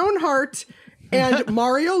Melissa Joan Hart and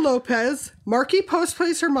Mario Lopez. Marky Post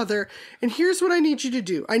plays her mother. And here's what I need you to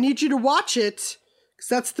do. I need you to watch it, because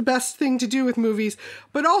that's the best thing to do with movies.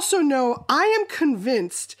 But also know, I am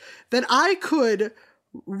convinced that I could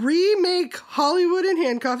remake Hollywood in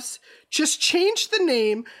Handcuffs, just change the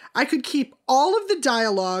name. I could keep all of the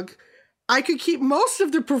dialogue. I could keep most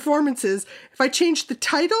of the performances. If I changed the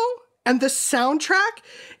title and the soundtrack,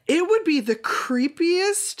 it would be the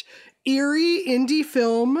creepiest, eerie indie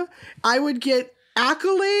film. I would get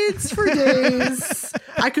accolades for days.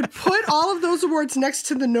 I could put all of those awards next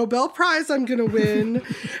to the Nobel Prize I'm going to win.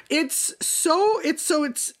 It's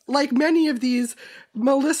like many of these,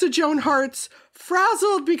 Melissa Joan Hart's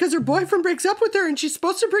frazzled because her boyfriend breaks up with her and she's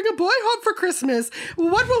supposed to bring a boy home for Christmas. Well,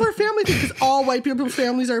 what will her family think? Because all white people's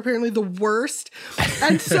families are apparently the worst.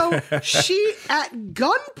 And so she, at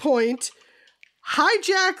gunpoint,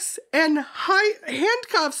 hijacks and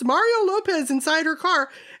handcuffs Mario Lopez inside her car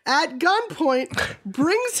at gunpoint,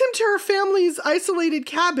 brings him to her family's isolated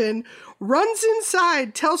cabin, runs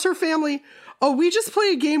inside, tells her family, oh, we just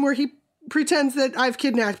play a game where he pretends that I've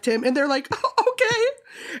kidnapped him. And they're like, oh, okay.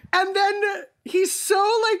 And then he's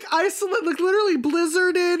so like isolated, like literally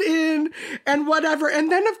blizzarded in and whatever.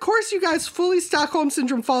 And then, of course, you guys, fully Stockholm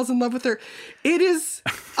Syndrome falls in love with her. It is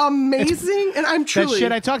amazing. And I'm truly... That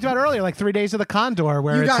shit I talked about earlier, like 3 Days of the Condor,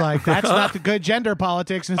 where it's like, that's not the good gender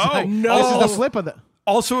politics. And it's like, no. This is the flip of the...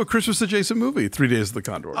 Also a Christmas adjacent movie, 3 Days of the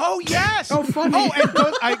Condor. Oh, yes. Oh, funny.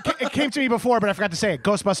 Oh, and it came to me before, but I forgot to say it.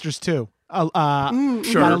 Ghostbusters 2. Sure.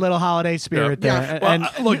 Got a little holiday spirit there. Yeah. Well,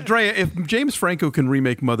 look, Drea, if James Franco can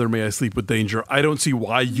remake Mother May I Sleep with Danger, I don't see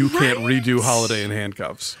why you can't redo Holiday in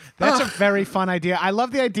Handcuffs. That's a very fun idea. I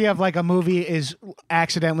love the idea of like a movie is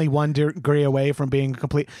accidentally 1 degree away from being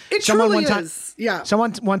complete. It truly is. Yeah.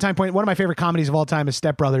 Someone one time one of my favorite comedies of all time is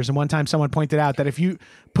Step Brothers, and one time someone pointed out that if you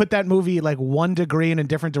put that movie like 1 degree in a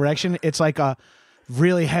different direction, it's like a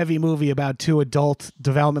really heavy movie about 2 adult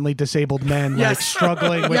developmentally disabled men like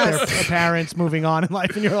struggling with their parents moving on in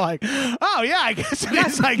life, and you're like, oh yeah, I guess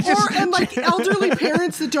it's like just and like elderly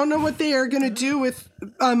parents that don't know what they are going to do with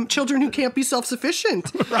children who can't be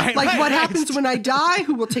self-sufficient. What happens when I die?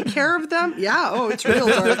 Who will take care of them? Yeah. Oh, it's real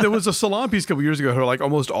dark. There was a Salon piece a couple years ago where like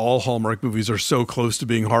almost all Hallmark movies are so close to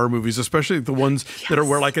being horror movies, especially the ones that are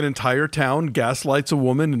where like an entire town gaslights a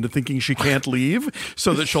woman into thinking she can't leave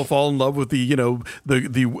so that she'll fall in love with the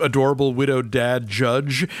adorable widowed dad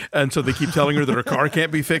judge, and so they keep telling her that her car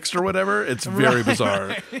can't be fixed or whatever. It's very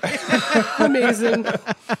bizarre. Amazing.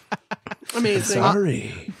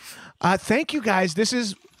 Sorry. Thank you guys. This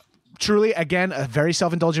is truly, again, a very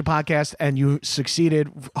self-indulgent podcast, and you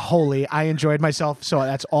succeeded wholly. I enjoyed myself, so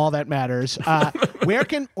that's all that matters. Where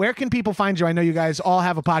can people find you? I know you guys all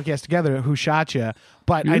have a podcast together, Who Shot Ya,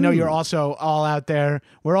 but I know you're also all out there.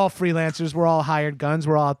 We're all freelancers. We're all hired guns.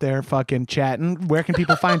 We're all out there fucking chatting. Where can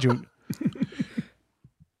people find you?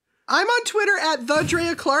 I'm on Twitter at the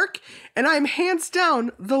Drea Clark, and I'm hands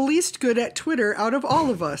down the least good at Twitter out of all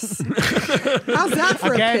of us. How's that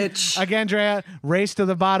for a pitch? Again, Drea, race to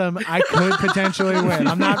the bottom. I could potentially win.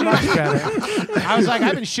 I'm not much better. I was like,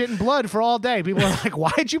 I've been shitting blood for all day. People are like,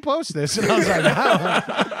 why'd you post this? And I was like,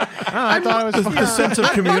 I thought it was the sense of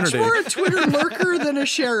community. I'm much more a Twitter lurker than a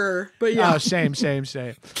sharer, but yeah. Oh, same.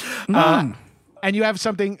 And you have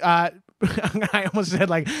something... I almost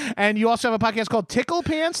said and you also have a podcast called Tickle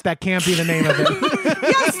Pants. That can't be the name of it.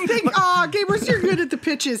 Yes, Gamers, you're good at the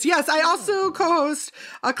pitches. Yes, I also co-host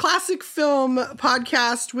a classic film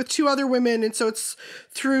podcast with 2 other women, and so it's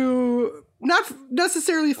through not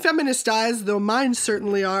necessarily feminist eyes, though mine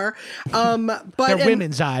certainly are. But they're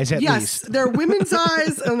women's eyes, at least. Yes, they're women's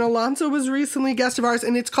eyes, and Alonso was recently a guest of ours,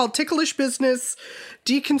 and it's called Ticklish Business: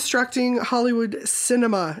 Deconstructing Hollywood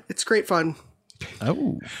Cinema. It's great fun.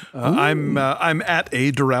 I'm at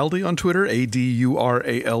a Duralde on Twitter,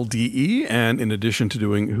 ADURALDE, and in addition to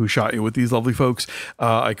doing Who Shot You with these lovely folks,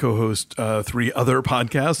 I co-host 3 other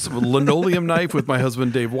podcasts: Linoleum Knife with my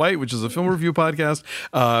husband Dave White, which is a film review podcast;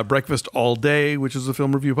 Breakfast All Day, which is a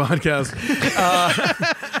film review podcast.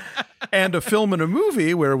 and a film and a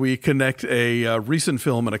movie where we connect a recent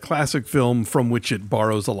film and a classic film from which it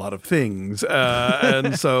borrows a lot of things.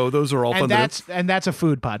 And so those are all fun. And that's a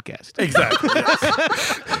food podcast. Exactly.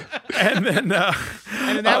 Yes. And then,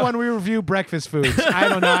 and in that one, we review breakfast foods. I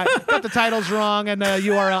don't know. I got the titles wrong and the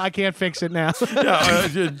URL. I can't fix it now.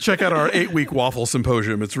 Check out our 8-week waffle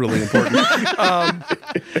symposium. It's really important.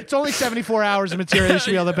 It's only 74 hours of material. You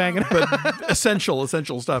should be able to bang it. But essential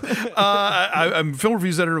stuff. I'm a film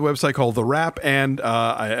reviews editor at a website called The Wrap, and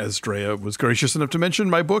as Drea was gracious enough to mention,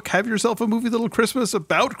 my book, Have Yourself a Movie Little Christmas,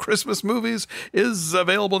 about Christmas movies, is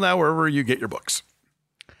available now wherever you get your books.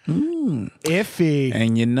 Iffy.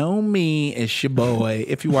 And you know me, it's your boy,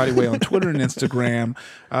 Iffy Nwadiwe on Twitter and Instagram.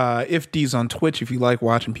 Ifty's on Twitch if you like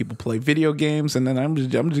watching people play video games. And then I'm just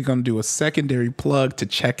going to do a secondary plug to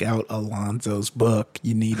check out Alonso's book.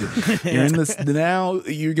 You need it. You're in this now.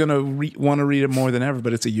 You're going to want to read it more than ever,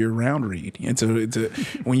 but it's a year-round read. And so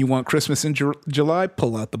when you want Christmas in July,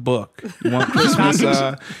 pull out the book. You want Christmas?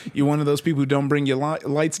 You're one of those people who don't bring your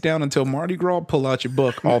lights down until Mardi Gras. Pull out your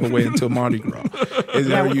book all the way until Mardi Gras.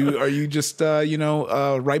 Are you just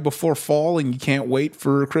right before fall and you can't wait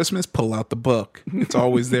for Christmas? Pull out the book. It's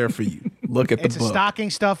always there for you. Look at the book. It's a stocking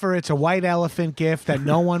stuffer. It's a white elephant gift that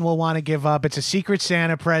no one will want to give up. It's a secret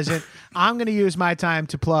Santa present. I'm going to use my time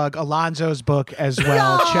to plug Alonso's book as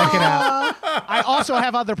well. Check it out. I also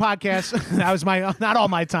have other podcasts. That was not all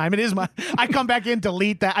my time. It is my. I come back in,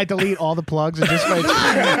 delete that. I delete all the plugs and just like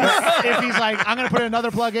if he's like, I'm going to put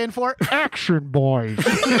another plug in for Action Boys.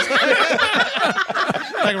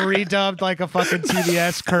 Like redubbed like a fucking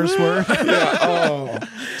TBS curse word.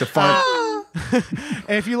 To find.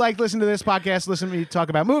 If you like listening to this podcast, listen to me talk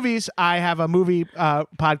about movies. I have a movie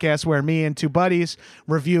podcast where me and two buddies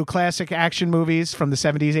review classic action movies from the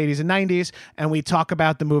 70s, 80s, and 90s, and we talk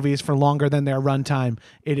about the movies for longer than their runtime.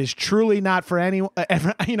 It is truly not for anyone.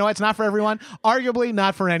 It's not for everyone. Arguably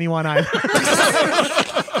not for anyone either.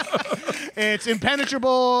 It's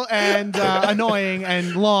impenetrable and annoying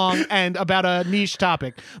and long and about a niche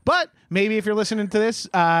topic. But maybe if you're listening to this,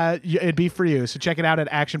 it'd be for you. So check it out at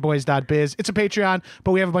actionboys.biz. It's a Patreon,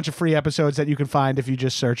 but we have a bunch of free episodes that you can find if you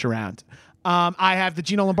just search around. I have the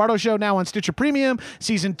Gino Lombardo Show now on Stitcher Premium.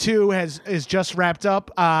 Season 2 is just wrapped up.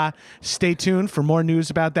 Stay tuned for more news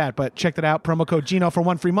about that. But check that out. Promo code Gino for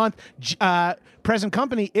 1 free month. Present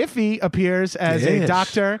company Iffy appears as a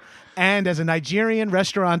doctor and as a Nigerian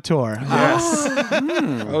restaurateur. Yes.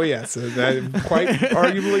 Oh, yes. That quite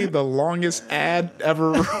arguably the longest ad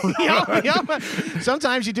ever. Yep.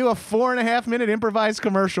 Sometimes you do a 4.5-minute improvised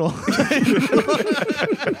commercial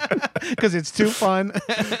because it's too fun.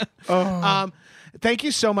 Thank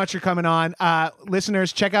you so much for coming on.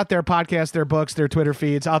 Listeners, check out their podcast, their books, their Twitter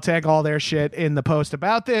feeds. I'll tag all their shit in the post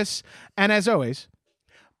about this. And as always,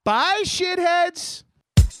 bye, shitheads.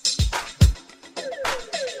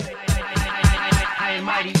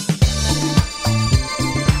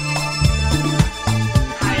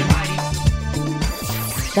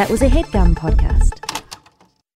 That was a HeadGum podcast.